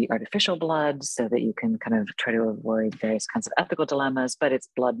this could be artificial blood so that you can kind of try to avoid various kinds of ethical dilemmas, but it's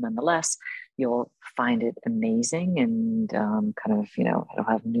blood nonetheless. You'll find it amazing and it'll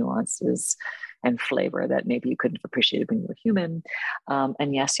have nuances and flavor that maybe you couldn't have appreciated when you were human.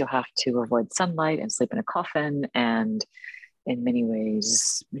 And yes, you'll have to avoid sunlight and sleep in a coffin. And in many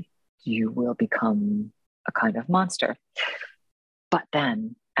ways, you will become a kind of monster. But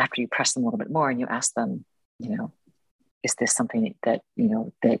then after you press them a little bit more and you ask them, is this something that,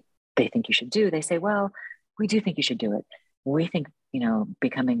 that they think you should do? They say, well, we do think you should do it. We think,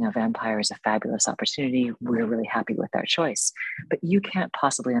 becoming a vampire is a fabulous opportunity. We're really happy with our choice, but you can't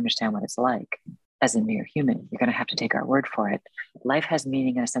possibly understand what it's like as a mere human. You're going to have to take our word for it. Life has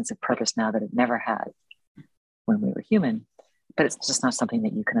meaning and a sense of purpose now that it never had when we were human, but it's just not something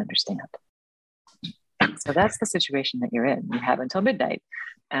that you can understand. So that's the situation that you're in. You have until midnight.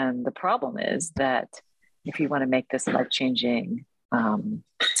 And the problem is that if you want to make this life-changing,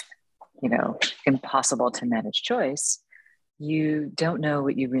 impossible to manage choice, you don't know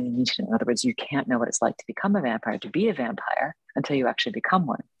what you really need to know. In other words, you can't know what it's like to become a vampire, to be a vampire, until you actually become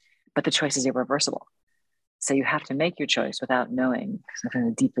one. But the choice is irreversible. So you have to make your choice without knowing something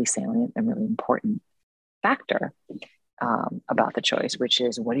a deeply salient and really important factor about the choice, which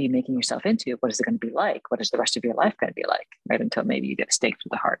is, what are you making yourself into? What is it going to be like? What is the rest of your life going to be like? Right? Until maybe you get a stake through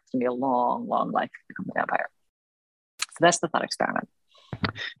the heart. It's going to be a long, long life to become a vampire. So that's the thought experiment.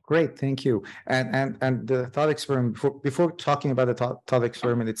 Great, thank you. And the thought experiment, before talking about the thought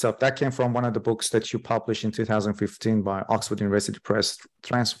experiment itself, that came from one of the books that you published in 2015 by Oxford University Press,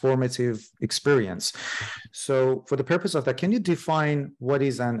 Transformative Experience. So for the purpose of that, can you define what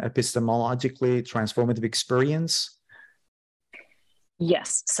is an epistemologically transformative experience?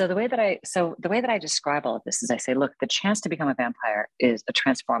 Yes. So the way that I describe all of this is I say, look, the chance to become a vampire is a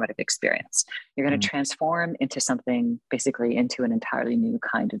transformative experience. You're going to transform into something, basically into an entirely new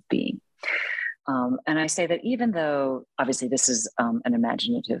kind of being. And I say that even though obviously this is an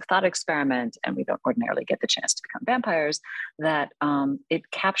imaginative thought experiment and we don't ordinarily get the chance to become vampires, that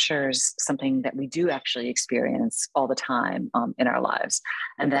it captures something that we do actually experience all the time in our lives.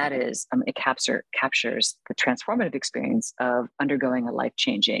 And that is, it captures the transformative experience of undergoing a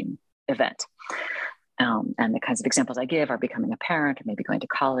life-changing event. And the kinds of examples I give are becoming a parent, or maybe going to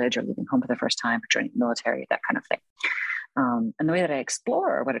college, or leaving home for the first time, or joining the military, that kind of thing. And the way that I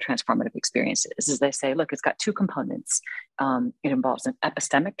explore what a transformative experience is they say, look, it's got two components. It involves an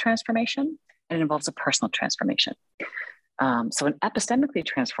epistemic transformation and it involves a personal transformation. So an epistemically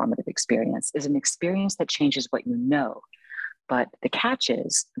transformative experience is an experience that changes what you know. But the catch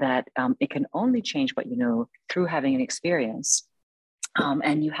is that it can only change what you know through having an experience.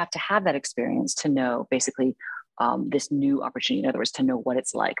 And you have to have that experience to know basically this new opportunity. In other words, to know what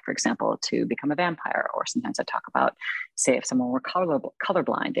it's like, for example, to become a vampire. Or sometimes I talk about, say, if someone were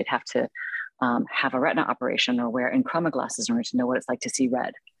colorblind, they'd have to have a retina operation or wear chroma glasses in order to know what it's like to see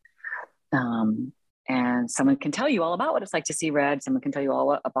red. And someone can tell you all about what it's like to see red. Someone can tell you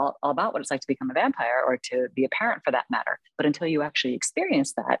all about what it's like to become a vampire, or to be a parent for that matter. But until you actually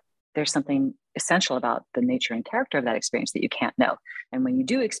experience that, there's something essential about the nature and character of that experience that you can't know. And when you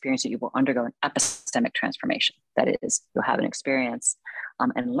do experience it, you will undergo an epistemic transformation. That is, you'll have an experience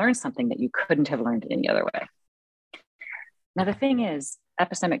and learn something that you couldn't have learned any other way. Now, the thing is,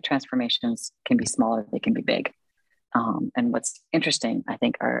 epistemic transformations can be smaller, they can be big. And what's interesting, I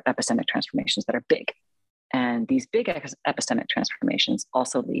think, are epistemic transformations that are big. And these big epistemic transformations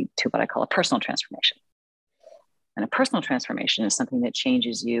also lead to what I call a personal transformation. And a personal transformation is something that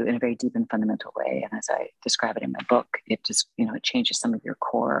changes you in a very deep and fundamental way. And as I describe it in my book, it just, it changes some of your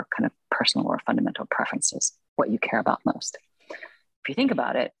core kind of personal or fundamental preferences, what you care about most. If you think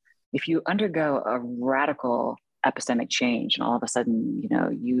about it, if you undergo a radical epistemic change and all of a sudden,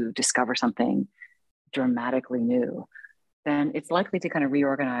 you discover something dramatically new, then it's likely to kind of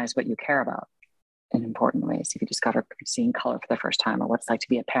reorganize what you care about in important ways. If you discover seeing color for the first time, or what it's like to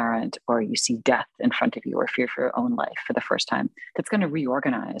be a parent, or you see death in front of you, or fear for your own life for the first time, that's going to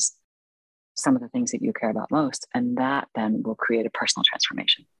reorganize some of the things that you care about most. And that then will create a personal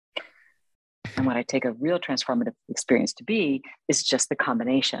transformation. And what I take a real transformative experience to be is just the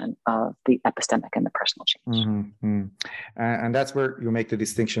combination of the epistemic and the personal change. Mm-hmm. And that's where you make the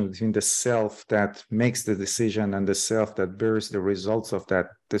distinction between the self that makes the decision and the self that bears the results of that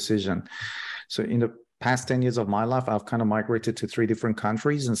decision. So in the past 10 years of my life, I've kind of migrated to 3 different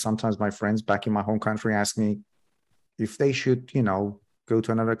countries. And sometimes my friends back in my home country ask me if they should, go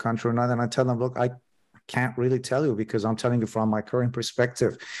to another country or not. And I tell them, look, I can't really tell you because I'm telling you from my current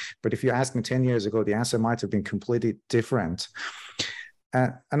perspective. But if you asked me 10 years ago, the answer might have been completely different.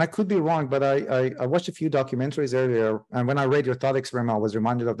 And I could be wrong, but I watched a few documentaries earlier. And when I read your thought experiment, I was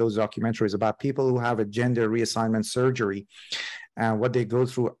reminded of those documentaries about people who have a gender reassignment surgery and what they go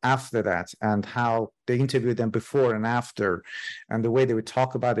through after that, and how they interviewed them before and after. And the way they would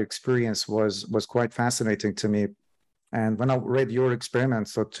talk about their experience was quite fascinating to me. And when I read your experiment,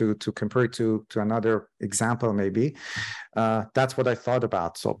 so to compare it to another example, maybe, that's what I thought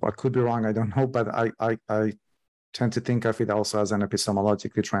about. So I could be wrong, I don't know, but I tend to think of it also as an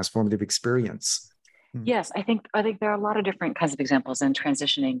epistemologically transformative experience. Yes, I think there are a lot of different kinds of examples, and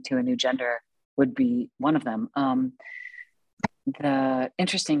transitioning to a new gender would be one of them. The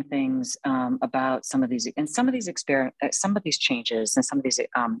interesting things about some of these changes and some of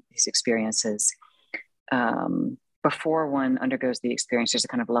these experiences. Before one undergoes the experience, there's a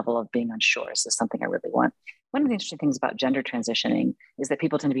kind of level of being unsure. Is this something I really want? One of the interesting things about gender transitioning is that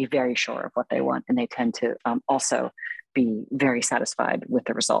people tend to be very sure of what they want, and they tend to also be very satisfied with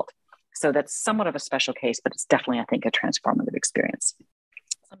the result. So that's somewhat of a special case, but it's definitely, I think, a transformative experience.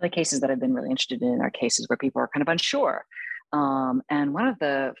 Some of the cases that I've been really interested in are cases where people are kind of unsure. And one of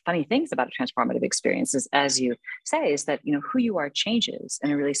the funny things about a transformative experience is, as you say, is that who you are changes in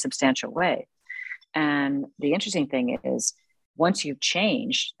a really substantial way. And the interesting thing is, once you've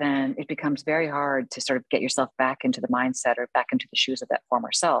changed, then it becomes very hard to sort of get yourself back into the mindset or back into the shoes of that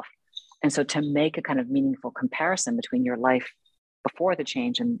former self. And so to make a kind of meaningful comparison between your life before the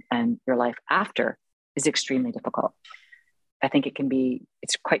change and your life after is extremely difficult. I think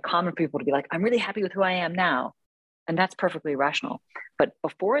it's quite common for people to be like, I'm really happy with who I am now. And that's perfectly rational. But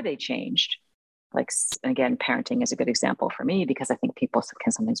before they changed, like, again, parenting is a good example for me, because I think people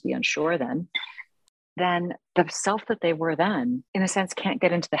can sometimes be unsure then the self that they were then, in a sense, can't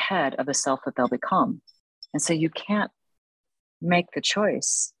get into the head of the self that they'll become. And so you can't make the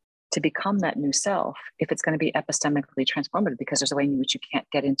choice to become that new self if it's going to be epistemically transformative, because there's a way in which you can't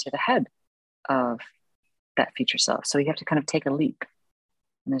get into the head of that future self. So you have to kind of take a leap.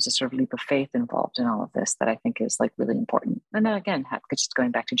 And there's a sort of leap of faith involved in all of this that I think is like really important. And then again, just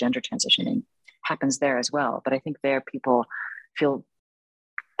going back to gender transitioning, happens there as well. But I think there people feel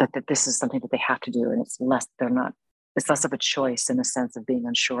that this is something that they have to do, and it's less of a choice in the sense of being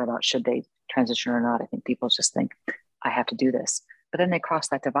unsure about should they transition or not. I think people just think, I have to do this. But then they cross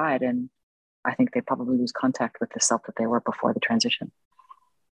that divide, and I think they probably lose contact with the self that they were before the transition.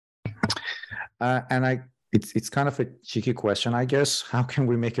 It's kind of a cheeky question, I guess. How can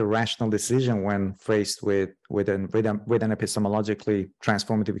we make a rational decision when faced with an epistemologically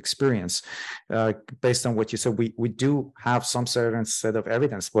transformative experience? Based on what you said, we do have some certain set of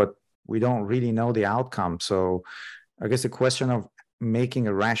evidence, but we don't really know the outcome. So I guess the question of making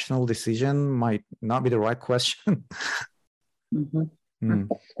a rational decision might not be the right question. Mm-hmm.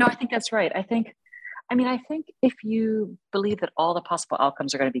 No, I think that's right. I think if you believe that all the possible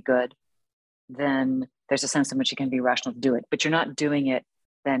outcomes are going to be good, then there's a sense in which it can be rational to do it. But you're not doing it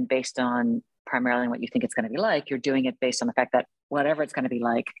then based on primarily what you think it's going to be like. You're doing it based on the fact that whatever it's going to be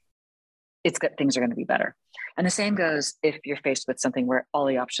like, things are going to be better. And the same goes if you're faced with something where all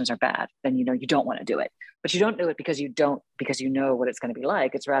the options are bad, then you don't want to do it. But you don't do it because you know what it's going to be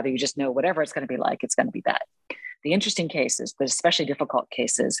like. It's rather you just know whatever it's going to be like, it's going to be bad. The interesting cases, the especially difficult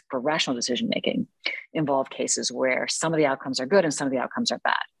cases for rational decision making, involve cases where some of the outcomes are good and some of the outcomes are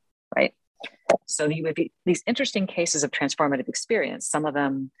bad, right? So you would be these interesting cases of transformative experience, some of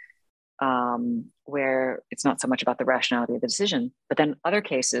them where it's not so much about the rationality of the decision, but then other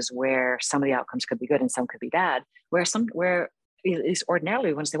cases where some of the outcomes could be good and some could be bad, where at least ordinarily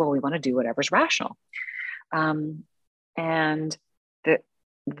we want to say, well, we want to do whatever's rational. And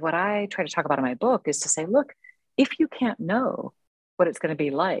what I try to talk about in my book is to say, look, if you can't know what it's going to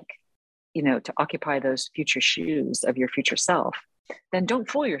be like, to occupy those future shoes of your future self, then don't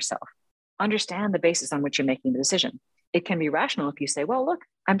fool yourself. Understand the basis on which you're making the decision. It can be rational if you say, well, look,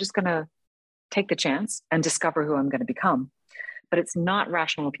 I'm just going to take the chance and discover who I'm going to become. But it's not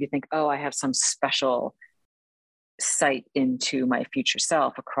rational if you think, oh, I have some special sight into my future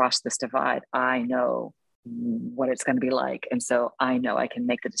self across this divide. I know what it's going to be like. And so I know I can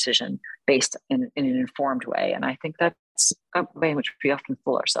make the decision based in an informed way. And I think that's a way in which we often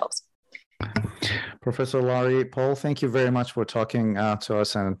fool ourselves. Professor Laurie, Paul, thank you very much for talking to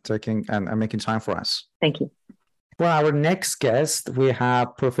us and making time for us. Thank you. For our next guest, we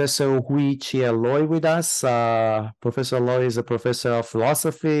have Professor Hui Chia Loy with us. Professor Loy is a professor of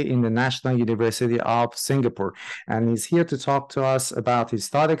philosophy in the National University of Singapore, and he's here to talk to us about his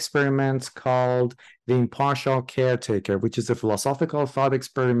thought experiment called The Impartial Caretaker, which is a philosophical thought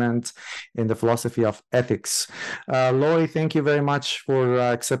experiment in the philosophy of ethics. Loy, thank you very much for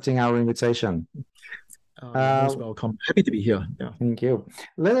accepting our invitation. Most welcome. Happy to be here. Yeah. Thank you.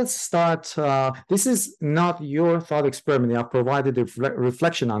 Let us start. This is not your thought experiment. I've provided a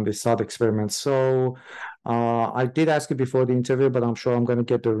reflection on this thought experiment. So I did ask you before the interview, but I'm sure I'm going to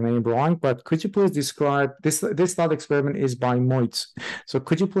get the name wrong. But could you please describe this? This thought experiment is by Moitz. So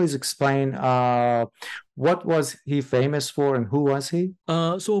could you please explain what was he famous for and who was he?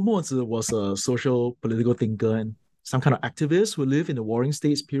 So Moitz was a social political thinker and some kind of activist who lived in the Warring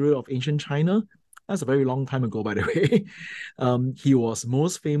States period of ancient China. That's a very long time ago, by the way. He was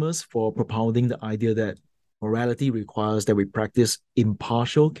most famous for propounding the idea that morality requires that we practice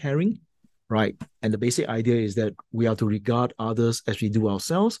impartial caring, right? And the basic idea is that we are to regard others as we do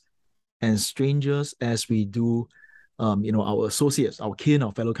ourselves and strangers as we do, our associates, our kin,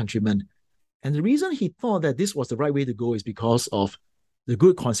 our fellow countrymen. And the reason he thought that this was the right way to go is because of the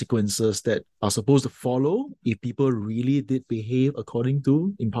good consequences that are supposed to follow if people really did behave according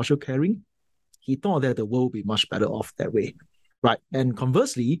to impartial caring. He thought that the world would be much better off that way, right? And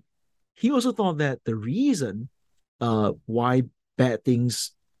conversely, he also thought that the reason why bad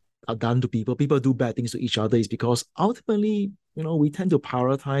things are done to people do bad things to each other, is because ultimately, we tend to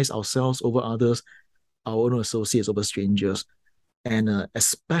prioritize ourselves over others, our own associates over strangers, and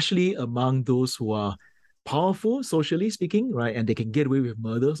especially among those who are powerful, socially speaking, right? And they can get away with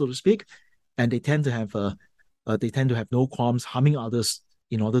murder, so to speak, and they tend to have no qualms harming others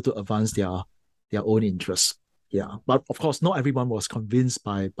in order to advance their own interests. Yeah. But of course, not everyone was convinced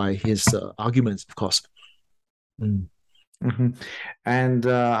by his arguments, of course. Mm-hmm. And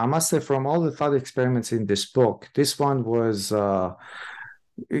I must say, from all the thought experiments in this book, this one was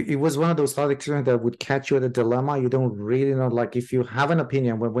it was one of those thought experiments that would catch you at a dilemma. You don't really know, like, if you have an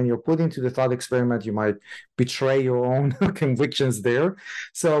opinion, when you're put into the thought experiment, you might betray your own convictions there.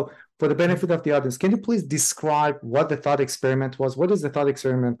 So for the benefit of the audience, can you please describe what the thought experiment was? What is the thought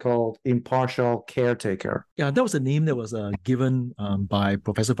experiment called Impartial Caretaker? Yeah, that was a name that was given by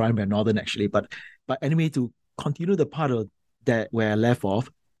Professor Brian Van Norden, actually. But anyway, to continue the part of that where I left off,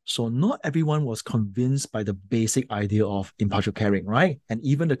 so not everyone was convinced by the basic idea of impartial caring, right? And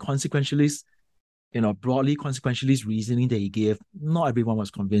even the consequentialist, broadly consequentialist reasoning that he gave, not everyone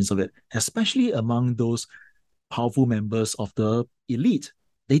was convinced of it, especially among those powerful members of the elite.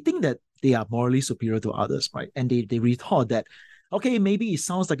 They think that they are morally superior to others, right? And they retort that, okay, maybe it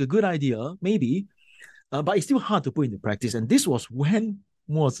sounds like a good idea, maybe, but it's still hard to put into practice. And this was when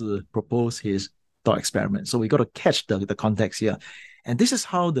Mozi proposed his thought experiment. So we got to catch the context here. And this is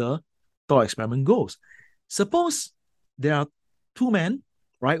how the thought experiment goes. Suppose there are two men,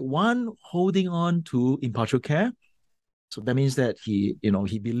 right? One holding on to impartial care. So that means that he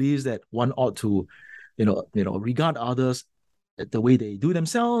believes that one ought to, regard others the way they do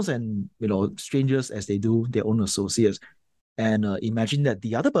themselves, and strangers as they do their own associates. And imagine that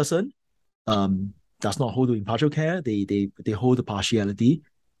the other person does not hold to impartial care. They hold to partiality,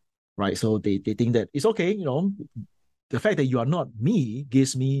 right? So they think that it's okay, the fact that you are not me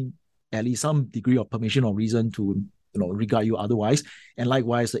gives me at least some degree of permission or reason to regard you otherwise. And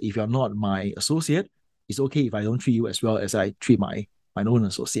likewise, if you're not my associate, it's okay if I don't treat you as well as I treat my own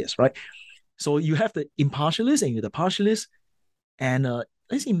associates, right? So you have the impartialist and the partialist. And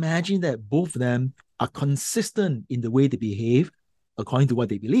let's imagine that both of them are consistent in the way they behave according to what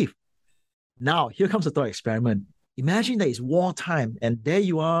they believe. Now, here comes the thought experiment. Imagine that it's wartime, and there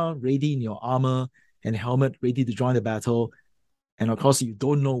you are, ready in your armor and helmet, ready to join the battle. And of course, you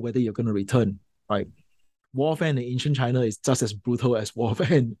don't know whether you're going to return, right? Warfare in ancient China is just as brutal as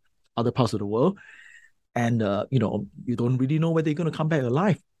warfare in other parts of the world. And, you don't really know whether you're going to come back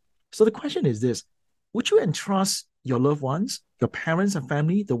alive. So the question is this: would you entrust your loved ones, your parents and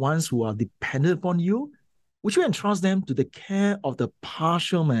family, the ones who are dependent upon you, would you entrust them to the care of the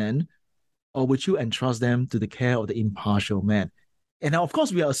partial man, or would you entrust them to the care of the impartial man? And now, of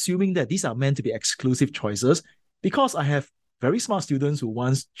course, we are assuming that these are meant to be exclusive choices, because I have very smart students who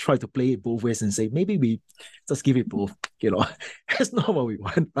once tried to play it both ways and say, maybe we just give it both, That's not what we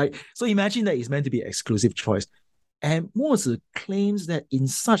want, right? So imagine that it's meant to be exclusive choice. And Mozi claims that in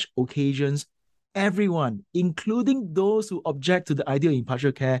such occasions, everyone, including those who object to the idea of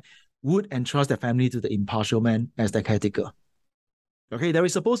impartial care, would entrust their family to the impartial man as their caretaker. Okay, there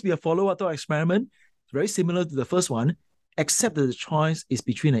is supposed to be a follow-up thought experiment, very similar to the first one, except that the choice is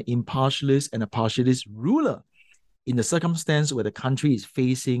between an impartialist and a partialist ruler in the circumstance where the country is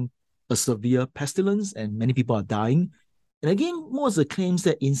facing a severe pestilence and many people are dying. And again, Mozi claims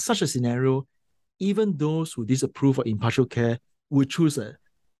that in such a scenario, even those who disapprove of impartial care would choose an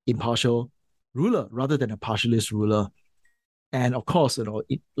impartial ruler rather than a partialist ruler. And of course,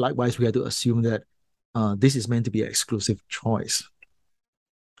 likewise, we have to assume that this is meant to be an exclusive choice.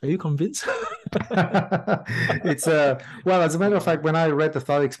 Are you convinced? It's well, as a matter of fact, when I read the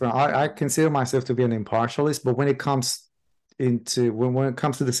thought experiment, I consider myself to be an impartialist, but when it comes to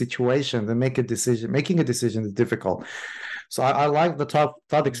the situation, then making a decision is difficult. So I like the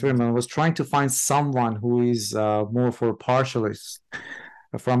thought experiment. I was trying to find someone who is more for a partialist,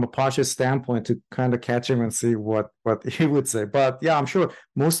 from a partial standpoint, to kind of catch him and see what he would say. But yeah, I'm sure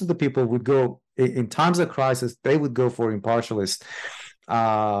most of the people would go in times of crisis, they would go for impartialist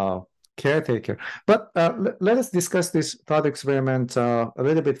caretaker. But let us discuss this thought experiment a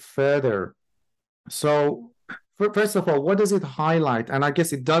little bit further. So first of all, what does it highlight? And I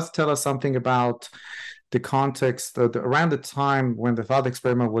guess it does tell us something about the context around the time when the thought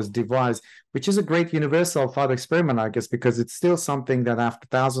experiment was devised, which is a great universal thought experiment, I guess, because it's still something that after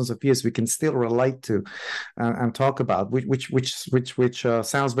thousands of years we can still relate to and talk about, which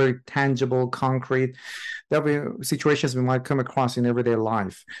sounds very tangible, concrete. There'll be situations we might come across in everyday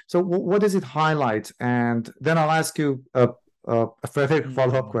life. So what does it highlight? And then I'll ask you a further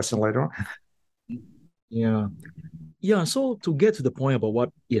follow-up question later on. Yeah. So to get to the point about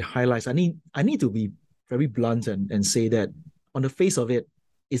what it highlights, I need to be very blunt and say that on the face of it,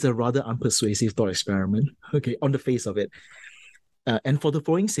 it's a rather unpersuasive thought experiment. Okay, on the face of it. And for the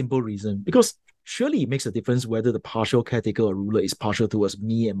following simple reason, because surely it makes a difference whether the partial caretaker or ruler is partial towards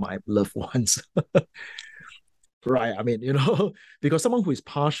me and my loved ones. Right. I mean, because someone who is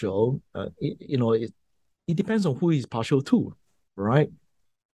partial, it depends on who he's partial to, right?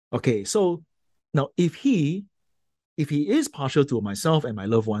 Okay, so now if he is partial to myself and my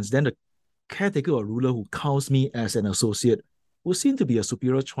loved ones, then the caretaker or ruler who counts me as an associate will seem to be a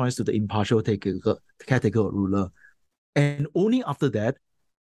superior choice to the impartial caretaker or ruler. And only after that,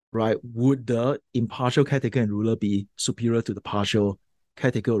 right, would the impartial caretaker and ruler be superior to the partial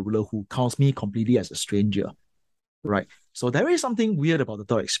caretaker or ruler who counts me completely as a stranger, right? So there is something weird about the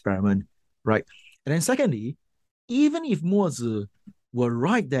thought experiment, right? And then secondly, even if Mozi were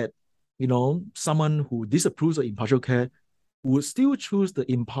right that someone who disapproves of impartial care would still choose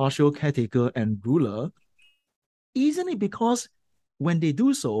the impartial caretaker and ruler, isn't it because when they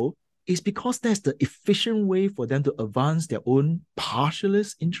do so, it's because that's the efficient way for them to advance their own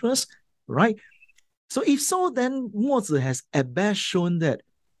partialist interests, right? So if so, then Mozi has at best shown that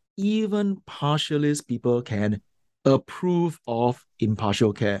even partialist people can approve of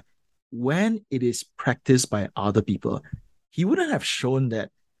impartial care when it is practiced by other people. He wouldn't have shown that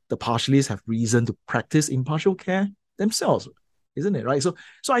the partialists have reason to practice impartial care themselves, isn't it, right? So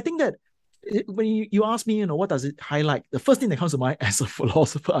I think that when you ask me, what does it highlight? The first thing that comes to mind as a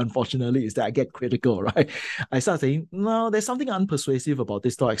philosopher, unfortunately, is that I get critical, right? I start saying, no, there's something unpersuasive about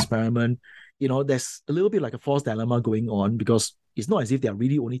this thought experiment. There's a little bit like a false dilemma going on, because it's not as if there are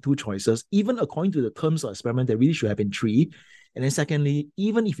really only two choices. Even according to the terms of experiment, there really should have been three. And then secondly,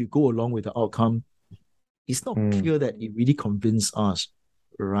 even if you go along with the outcome, it's not clear that it really convinced us,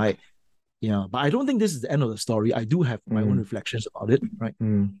 right? Yeah, but I don't think this is the end of the story. I do have my own reflections about it, right?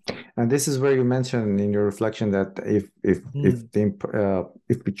 And this is where you mentioned in your reflection that if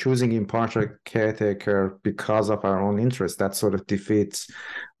we're choosing impartial caretaker because of our own interest, that sort of defeats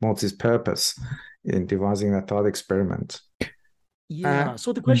Mozi's purpose in devising that thought experiment. Yeah.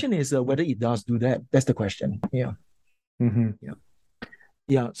 So the question is whether it does do that. That's the question. Yeah.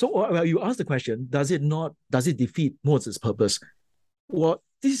 Yeah. So you asked the question: does it defeat Mozi's purpose? Well,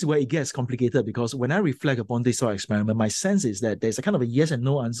 this is where it gets complicated, because when I reflect upon this thought experiment, my sense is that there's a kind of a yes and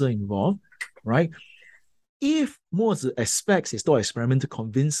no answer involved, right? If Mozi expects his thought experiment to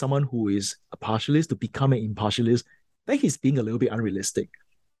convince someone who is a partialist to become an impartialist, then he's being a little bit unrealistic.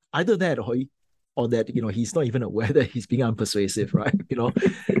 Either that or that, he's not even aware that he's being unpersuasive, right?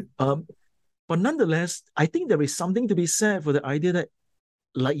 But nonetheless, I think there is something to be said for the idea that,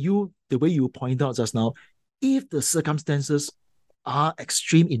 like the way you point out just now, if the circumstances are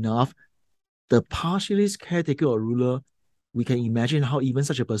extreme enough, the partialist caretaker or ruler we can imagine how even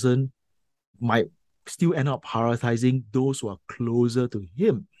such a person might still end up prioritizing those who are closer to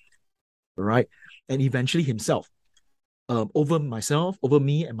him, right? And eventually himself, over myself, over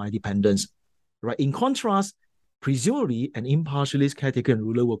me and my dependents, right? In contrast, presumably an impartialist caretaker and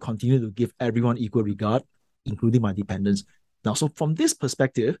ruler will continue to give everyone equal regard, including my dependents. Now, so from this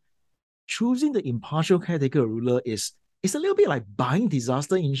perspective, choosing the impartial caretaker ruler is a little bit like buying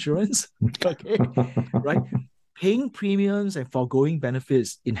disaster insurance, okay, right? Paying premiums and foregoing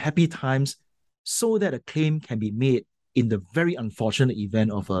benefits in happy times so that a claim can be made in the very unfortunate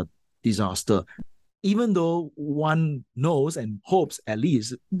event of a disaster, even though one knows and hopes at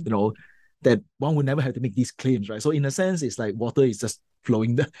least, that one would never have to make these claims, right? So in a sense, it's like water is just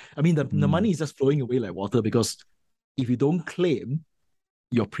flowing. The money is just flowing away like water, because if you don't claim,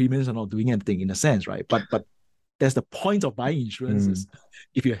 your premiums are not doing anything in a sense, right? But that's the point of buying insurance is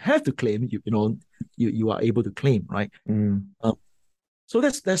if you have to claim, you are able to claim, right? So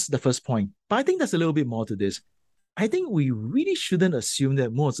that's the first point. But I think there's a little bit more to this. I think we really shouldn't assume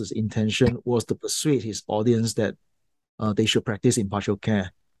that Mozart's intention was to persuade his audience that they should practice impartial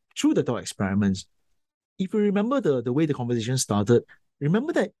care through the thought experiments. If you remember the way the conversation started,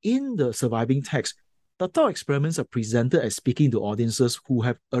 remember that in the surviving text, the thought experiments are presented as speaking to audiences who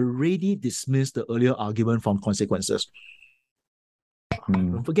have already dismissed the earlier argument from consequences.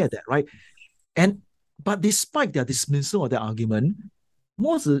 Don't forget that, right? But despite their dismissal of the argument,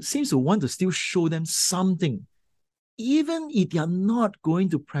 Mozart seems to want to still show them something. Even if they are not going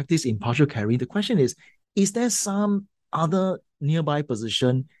to practice impartial caring, the question is there some other nearby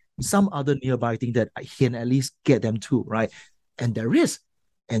position, some other nearby thing that I can at least get them to, right? And there is,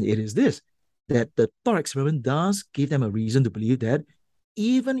 and it is this, that the thought experiment does give them a reason to believe that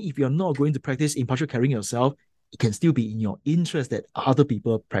even if you're not going to practice impartial caring yourself, it can still be in your interest that other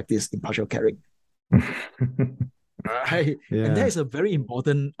people practice impartial caring. Right? Yeah. And that is a very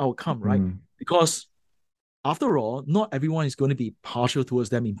important outcome, right? Because after all, not everyone is going to be partial towards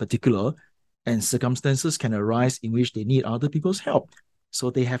them in particular, and circumstances can arise in which they need other people's help.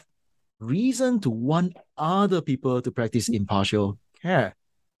 So they have reason to want other people to practice impartial care,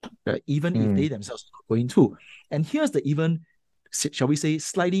 even if they themselves are not going to. And here's the even, shall we say,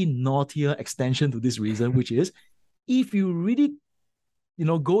 slightly naughtier extension to this reason, which is if you really,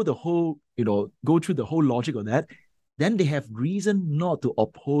 go through the whole logic of that, then they have reason not to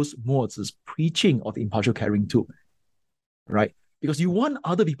oppose Mozart's preaching of impartial caring too, right? Because you want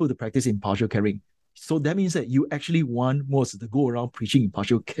other people to practice impartial caring. So that means that you actually want Mozart to go around preaching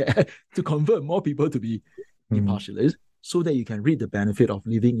impartial care to convert more people to be impartialists, so that you can reap the benefit of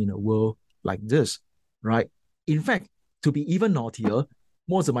living in a world like this, right? In fact, to be even naughtier,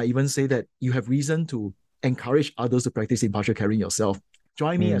 Mozart might even say that you have reason to encourage others to practice impartial caring yourself.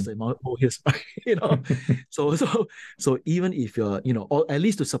 Join me as a Mohist, So even if you're, or at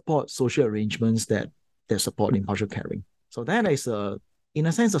least to support social arrangements that support impartial caring. So that is in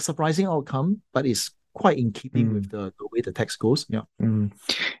a sense, a surprising outcome, but it's quite in keeping with the way the text goes. Yeah.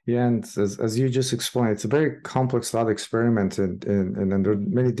 Yeah, and as you just explained, it's a very complex thought experiment, and there are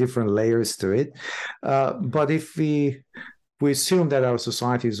many different layers to it. But if we assume that our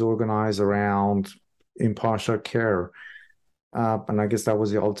society is organized around impartial care, and I guess that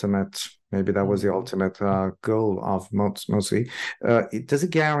was the ultimate, goal of Mozart. Does it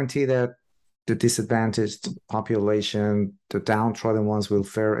guarantee that the disadvantaged population, the downtrodden ones, will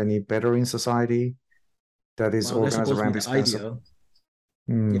fare any better in society that is organized around this idea?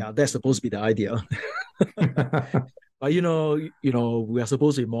 Yeah, that's supposed to be the idea. But we are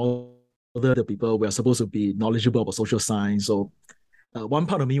supposed to be more the people. We are supposed to be knowledgeable about social science. So one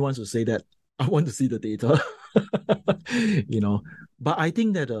part of me wants to say that I want to see the data. But I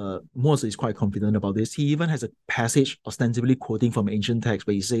think that Mozart is quite confident about this. He even has a passage ostensibly quoting from ancient text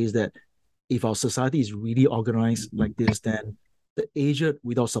where he says that if our society is really organized like this, then the aged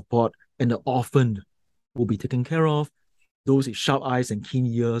without support and the orphaned will be taken care of. Those with sharp eyes and keen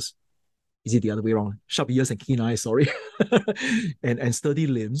ears, is it the other way around? Sharp ears and keen eyes, sorry. and sturdy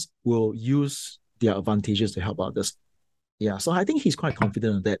limbs will use their advantages to help others. Yeah, so I think he's quite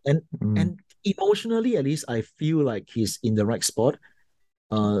confident of that. And emotionally, at least, I feel like he's in the right spot.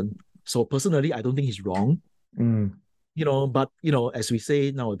 So personally, I don't think he's wrong. But as we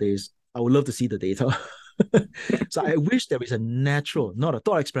say nowadays, I would love to see the data. So I wish there is a natural, not a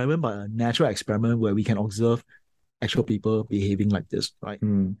thought experiment, but a natural experiment where we can observe actual people behaving like this, right?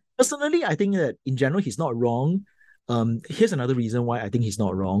 Personally, I think that in general, he's not wrong. Here's another reason why I think he's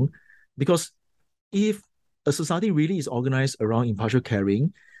not wrong. Because if a society really is organized around impartial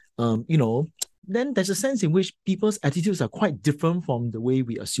caring, then there's a sense in which people's attitudes are quite different from the way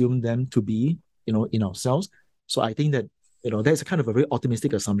we assume them to be, in ourselves. So I think that That's a kind of a very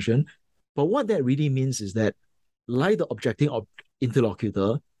optimistic assumption. But what that really means is that, like the objecting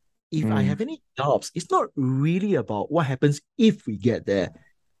interlocutor, if I have any doubts, it's not really about what happens if we get there.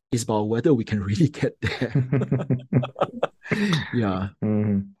 It's about whether we can really get there. Yeah.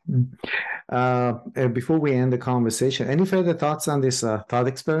 And before we end the conversation, any further thoughts on this thought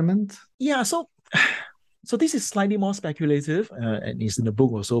experiment? Yeah, so this is slightly more speculative, and it's in the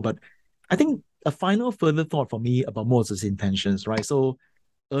book also, but I think a final further thought for me about Moses' intentions, right? So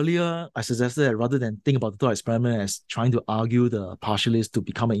earlier, I suggested that rather than think about the thought experiment as trying to argue the partialist to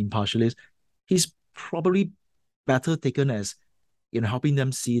become an impartialist, he's probably better taken as helping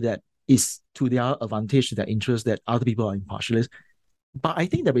them see that it's to their advantage, to their interest, that other people are impartialists. But I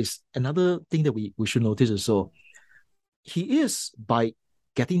think there is another thing that we should notice also. He is, by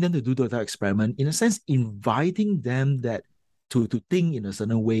getting them to do the thought experiment, in a sense, inviting them that to think in a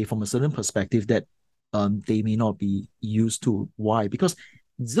certain way, from a certain perspective that they may not be used to. Why? Because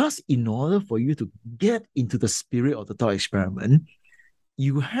just in order for you to get into the spirit of the thought experiment,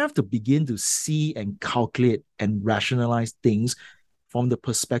 you have to begin to see and calculate and rationalize things from the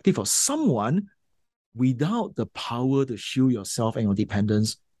perspective of someone without the power to shield yourself and your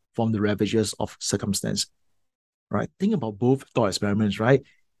dependence from the ravages of circumstance. Right? Think about both thought experiments, right?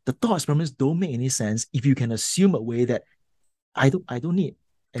 The thought experiments don't make any sense if you can assume a way that I don't need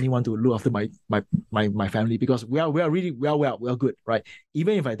anyone to look after my family, because we are really well, we are good, right?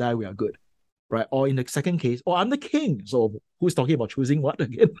 Even if I die, we are good, right? Or in the second case, I'm the king. So who's talking about choosing what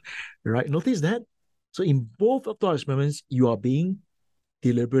again? Right? Notice that. So in both of thought experiments, you are being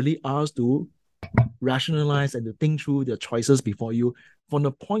deliberately asked to rationalize and to think through the choices before you from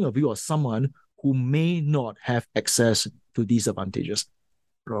the point of view of someone who may not have access to these advantages,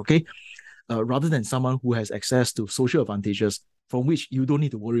 okay? Rather than someone who has access to social advantages from which you don't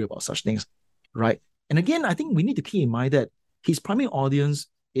need to worry about such things, right? And again, I think we need to keep in mind that his primary audience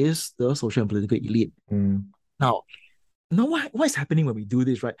is the social and political elite. Now what is happening when we do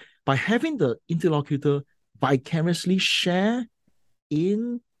this, right? By having the interlocutor vicariously share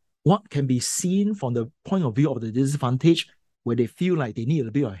in what can be seen from the point of view of the disadvantage, where they feel like they need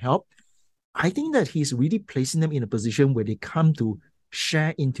a bit of help, I think that he's really placing them in a position where they come to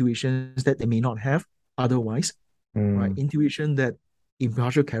share intuitions that they may not have otherwise, right? Intuition that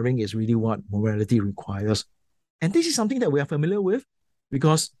impartial caring is really what morality requires. And this is something that we are familiar with,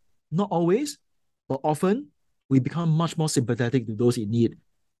 because not always, but often, we become much more sympathetic to those in need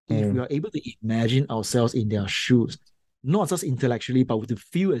if we are able to imagine ourselves in their shoes, not just intellectually, but to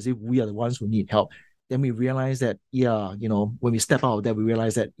feel as if we are the ones who need help. Then we realize that, when we step out of that, we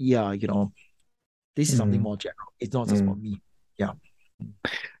realize that, this is something more general. It's not just for me. Yeah.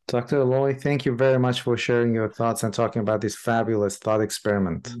 Dr. Loy, thank you very much for sharing your thoughts and talking about this fabulous thought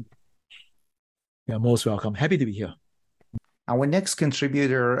experiment. You're most welcome. Happy to be here. Our next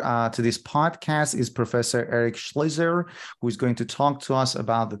contributor to this podcast is Professor Eric Schlieser, who is going to talk to us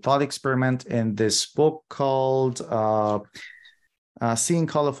about the thought experiment in this book called Seeing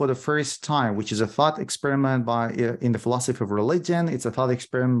Color for the First Time, which is a thought experiment in the philosophy of religion. It's a thought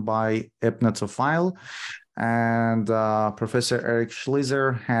experiment by Ibn Tufayl. And Professor Eric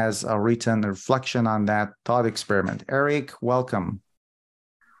Schlieser has written a reflection on that thought experiment. Eric, welcome.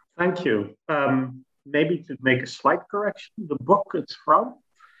 Thank you. Maybe to make a slight correction, the book it's from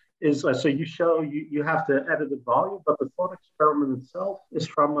is, so you have the edited volume, but the thought experiment itself is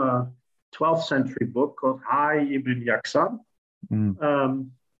from a 12th century book called Hayy ibn Yaqzan,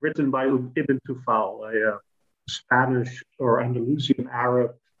 written by Ibn Tufayl, a Spanish or Andalusian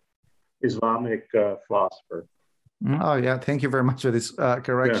Arab Islamic philosopher. Oh, yeah. Thank you very much for this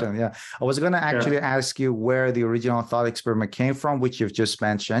correction. Yeah. I was going to actually ask you where the original thought experiment came from, which you've just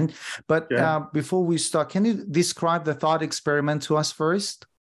mentioned. But before we start, can you describe the thought experiment to us first?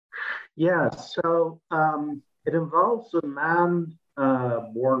 Yeah. So it involves a man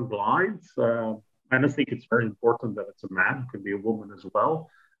born blind. I don't think it's very important that it's a man. It could be a woman as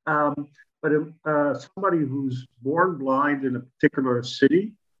well. But somebody who's born blind in a particular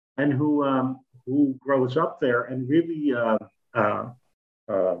city and who grows up there and really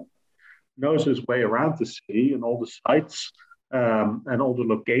knows his way around the city and all the sites and all the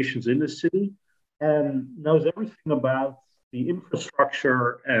locations in the city, and knows everything about the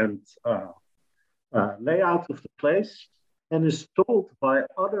infrastructure and layout of the place, and is told by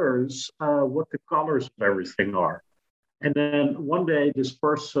others what the colors of everything are. And then one day, this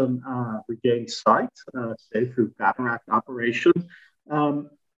person regains sight, say through cataract operation,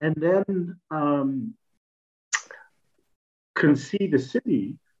 and then can see the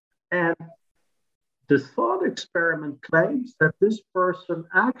city. And the thought experiment claims that this person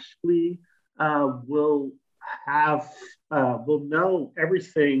actually will will know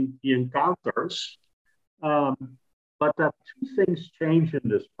everything he encounters, but that two things change in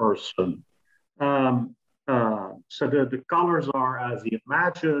this person. So the colors are as he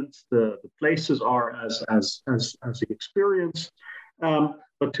imagined, the places are as he experienced.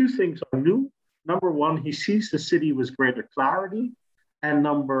 But two things are new. Number one, he sees the city with greater clarity. And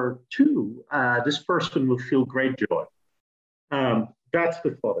number two, this person will feel great joy. That's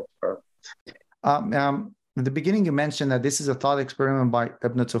the thought experiment. In the beginning, you mentioned that this is a thought experiment by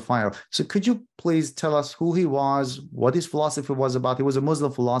Ibn Tufayl. So could you please tell us who he was, what his philosophy was about? He was a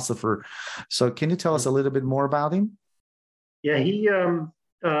Muslim philosopher. So can you tell us a little bit more about him? Yeah, he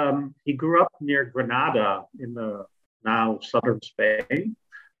grew up near Granada in the now southern Spain.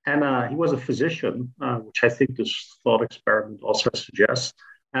 And he was a physician, which I think this thought experiment also suggests,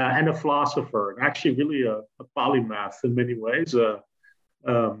 and a philosopher, and actually really a polymath in many ways.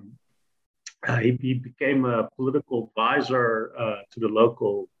 He became a political advisor to the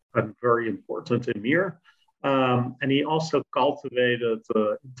local and very important emir. And he also cultivated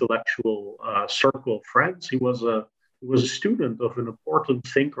an intellectual circle of friends. He was a student of an important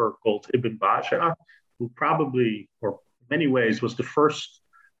thinker called Ibn Bajjah, who probably, or in many ways, was the first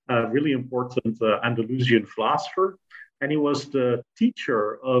really important Andalusian philosopher. And he was the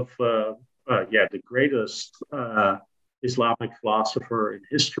teacher of the greatest Islamic philosopher in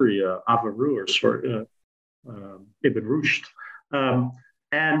history, Averroes, or Ibn Rushd.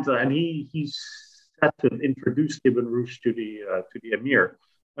 And he set to introduce Ibn Rushd to the emir.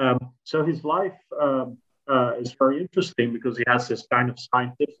 So his life is very interesting because he has this kind of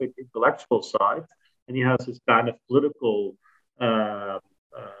scientific, intellectual side, and he has this kind of political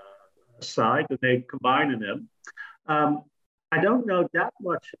side that they combine in him. I don't know that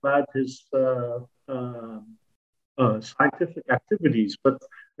much about his scientific activities, but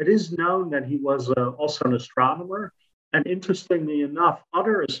it is known that he was also an astronomer. And interestingly enough,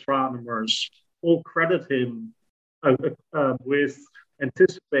 other astronomers all credit him with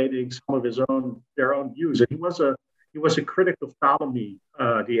anticipating some of their own views. And he was a critic of Ptolemy,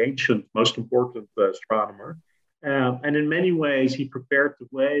 the ancient, most important astronomer. And in many ways, he prepared the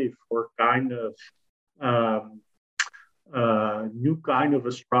way for kind of new kind of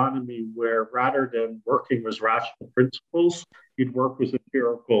astronomy where rather than working with rational principles, you'd work with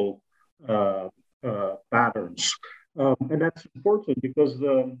empirical patterns. And that's important because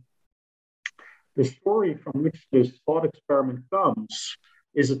the story from which this thought experiment comes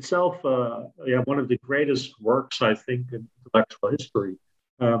is itself one of the greatest works, I think, in intellectual history.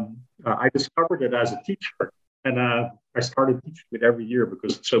 I discovered it as a teacher, and I started teaching it every year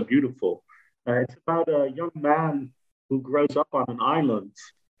because it's so beautiful. It's about a young man who grows up on an island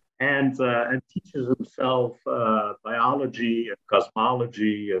and teaches himself biology and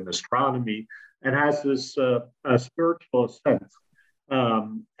cosmology and astronomy, and has this spiritual ascent.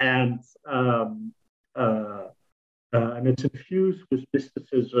 And it's infused with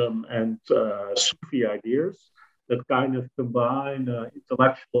mysticism and Sufi ideas that kind of combine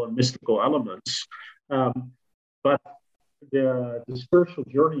intellectual and mystical elements. But the spiritual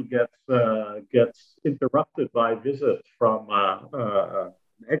journey gets interrupted by a visit from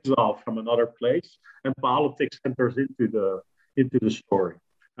exile from another place, and politics enters into the story.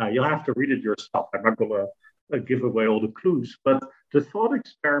 You'll have to read it yourself. I'm not going to give away all the clues, but the thought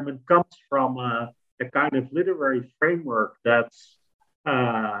experiment comes from a kind of literary framework that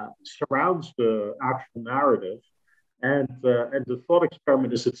surrounds the actual narrative, and the thought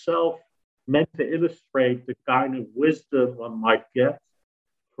experiment is itself meant to illustrate the kind of wisdom one might get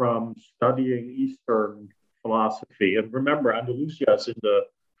from studying Eastern philosophy. And remember, Andalusia is in the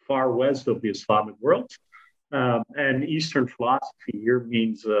far west of the Islamic world, and Eastern philosophy here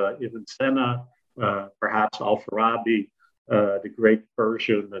means Ibn Sina, perhaps Al-Farabi, the great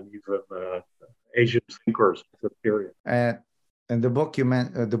Persian and even Asian thinkers of the period. And the book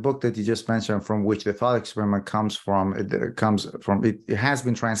the book that you just mentioned, from which the thought experiment comes from, it has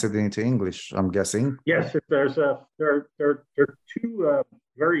been translated into English, I'm guessing. Yes, there are two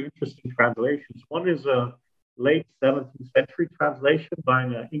very interesting translations. One is a late 17th century translation by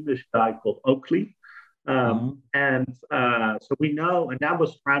an English guy called Oakley. And so we know, and that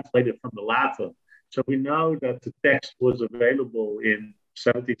was translated from the Latin. So we know that the text was available in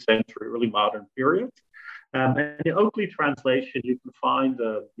 17th century, early modern period. And the Oakley translation you can find,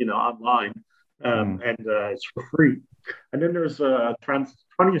 online, and it's for free. And then there's a 20th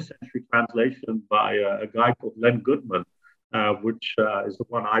century translation by a guy called Len Goodman, which is the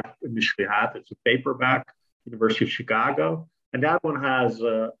one I initially had. It's a paperback, University of Chicago. And that one has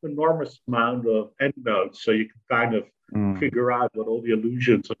an enormous amount of endnotes, so you can kind of figure out what all the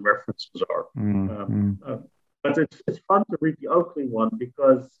allusions and references are. But it's fun to read the Oakley one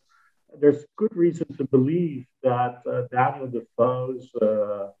because there's good reason to believe that Daniel Defoe's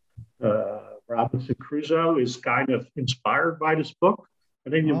Robinson Crusoe is kind of inspired by this book.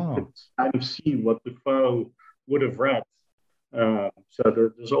 And then you can kind of see what Defoe would have read. So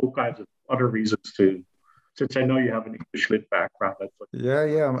there's all kinds of other reasons to, since I know you have an English lit background.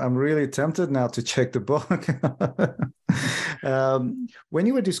 I'm really tempted now to check the book. When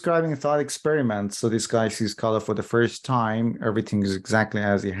you were describing a thought experiment, so this guy sees color for the first time, everything is exactly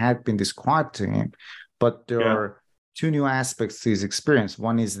as it had been described to him, but there are two new aspects to his experience.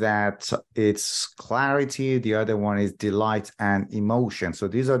 One is that it's clarity, the other one is delight and emotion. So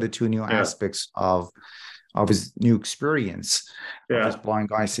these are the two new aspects of his new experience of this blind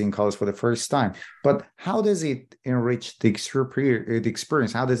guy seeing colors for the first time. But how does it enrich the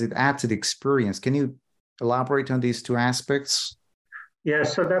experience? How does it add to the experience? Can you elaborate on these two aspects? Yeah,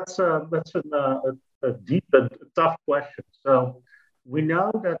 so that's a deep and tough question. So we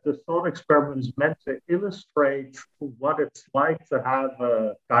know that the thought experiment is meant to illustrate what it's like to have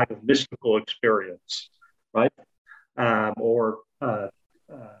a kind of mystical experience, right? Or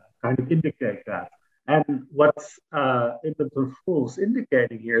kind of indicate that. And what Ibn Tuful is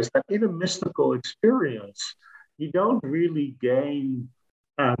indicating here is that in a mystical experience, you don't really gain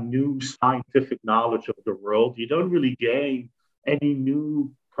new scientific knowledge of the world. You don't really gain any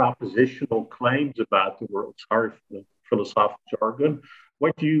new propositional claims about the world. Sorry for the philosophical jargon.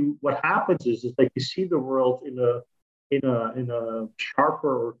 What happens is that you see the world in a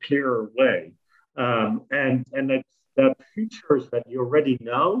sharper or clearer way, and that features that you already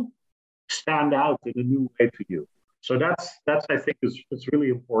know stand out in a new way to you. So that's I think is really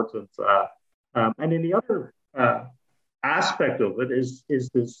important. And then the other aspect of it is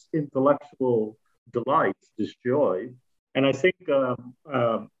this intellectual delight, this joy, and I think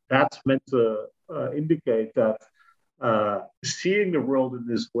that's meant to indicate that seeing the world in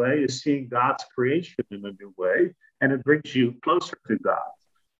this way is seeing God's creation in a new way, and it brings you closer to God.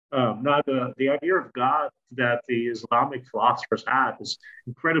 Now, the idea of God that the Islamic philosophers had is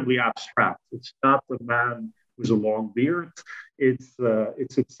incredibly abstract. It's not the man with a long beard. It's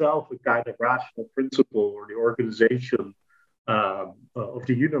itself a kind of rational principle or the organization of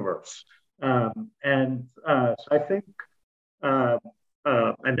the universe. So I think,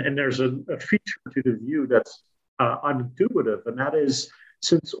 and there's a feature to the view that's unintuitive, and that is,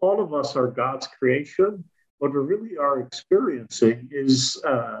 since all of us are God's creation, what we really are experiencing is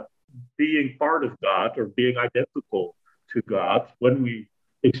being part of God or being identical to God when we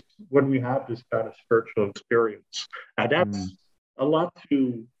have this kind of spiritual experience. And that's a lot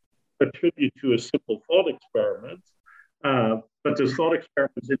to attribute to a simple thought experiment. But the thought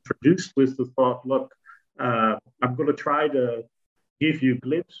experiment is introduced with the thought, look, I'm going to try to give you a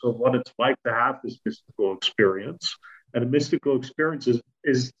glimpse of what it's like to have this mystical experience. And a mystical experience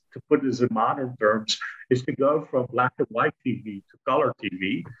is, to put this in modern terms, is to go from black and white TV to color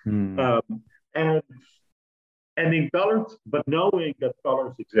TV. And in color, but knowing that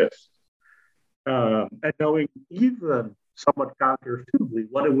colors exist. And knowing even somewhat counterintuitively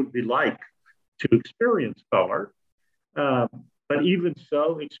what it would be like to experience color. But even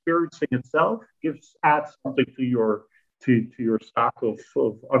so, experiencing itself adds something to your stock of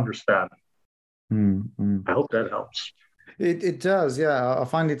understanding. I hope that helps. It does, yeah. I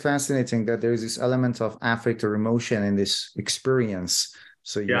find it fascinating that there is this element of affect or emotion in this experience.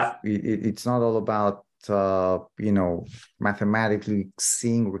 So it's not all about mathematically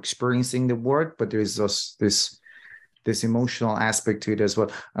seeing or experiencing the word, but there is this emotional aspect to it as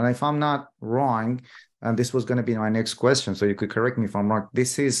well. And if I'm not wrong, and this was going to be my next question, so you could correct me if I'm wrong,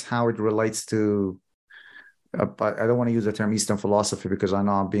 this is how it relates to, but I don't want to use the term Eastern philosophy because I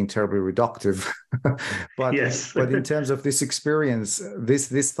know I'm being terribly reductive. but but in terms of this experience,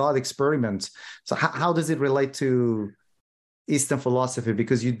 this thought experiment, so how does it relate to Eastern philosophy?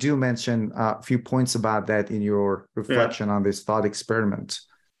 Because you do mention a few points about that in your reflection on this thought experiment.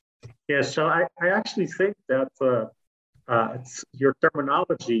 Yeah, so I actually think that your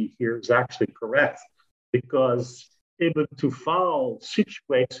terminology here is actually correct, because Ibn Tufal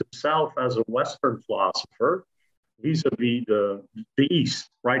situates himself as a Western philosopher vis-a-vis the East.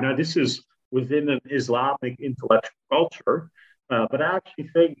 Right now, this is within an Islamic intellectual culture, but I actually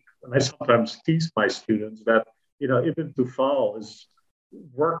think, and I sometimes tease my students, that Ibn Tufal is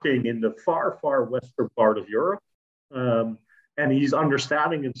working in the far, far western part of Europe, and he's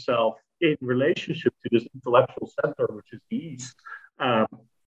understanding himself in relationship to this intellectual center, which is the East.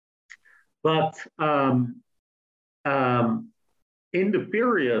 in the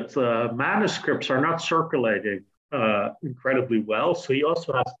period, manuscripts are not circulating incredibly well. So he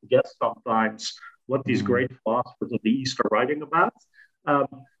also has to guess sometimes what these great philosophers of the East are writing about.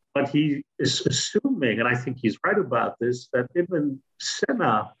 But he is assuming, and I think he's right about this, that Ibn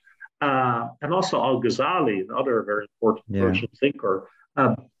Sina and also Al-Ghazali, another very important Persian thinker,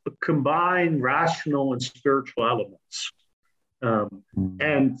 combine rational and spiritual elements.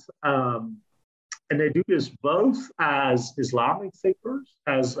 And they do this both as Islamic thinkers,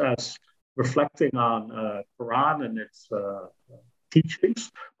 as reflecting on Quran and its teachings,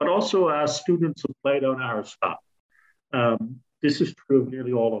 but also as students of Plato and Aristotle. This is true of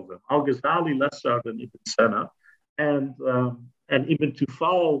nearly all of them. Al-Ghazali less so than Ibn Sina, and Ibn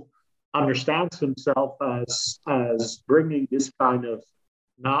Tufal understands himself as bringing this kind of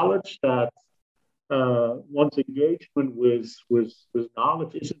knowledge that one's engagement with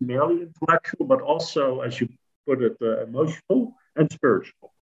knowledge isn't merely intellectual, but also, as you put it, emotional and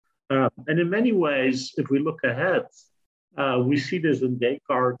spiritual. And in many ways, if we look ahead, we see this in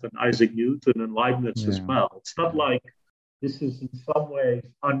Descartes and Isaac Newton and Leibniz as well. It's not like this is in some ways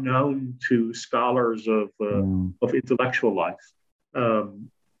unknown to scholars of intellectual life.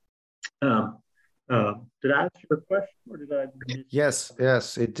 Did I answer your question, or did I? Yes,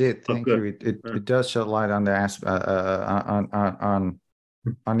 it did. Thank you. It does shed light on the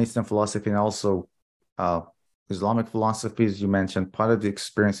on Eastern philosophy and also Islamic philosophies. You mentioned part of the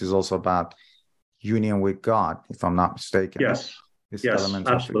experience is also about union with God, if I'm not mistaken. Yes. This element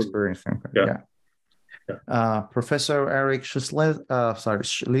of experiencing. Professor Eric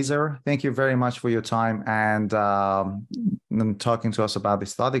Schlieser, thank you very much for your time and talking to us about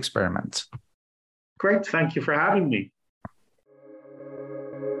this thought experiment. Great. Thank you for having me.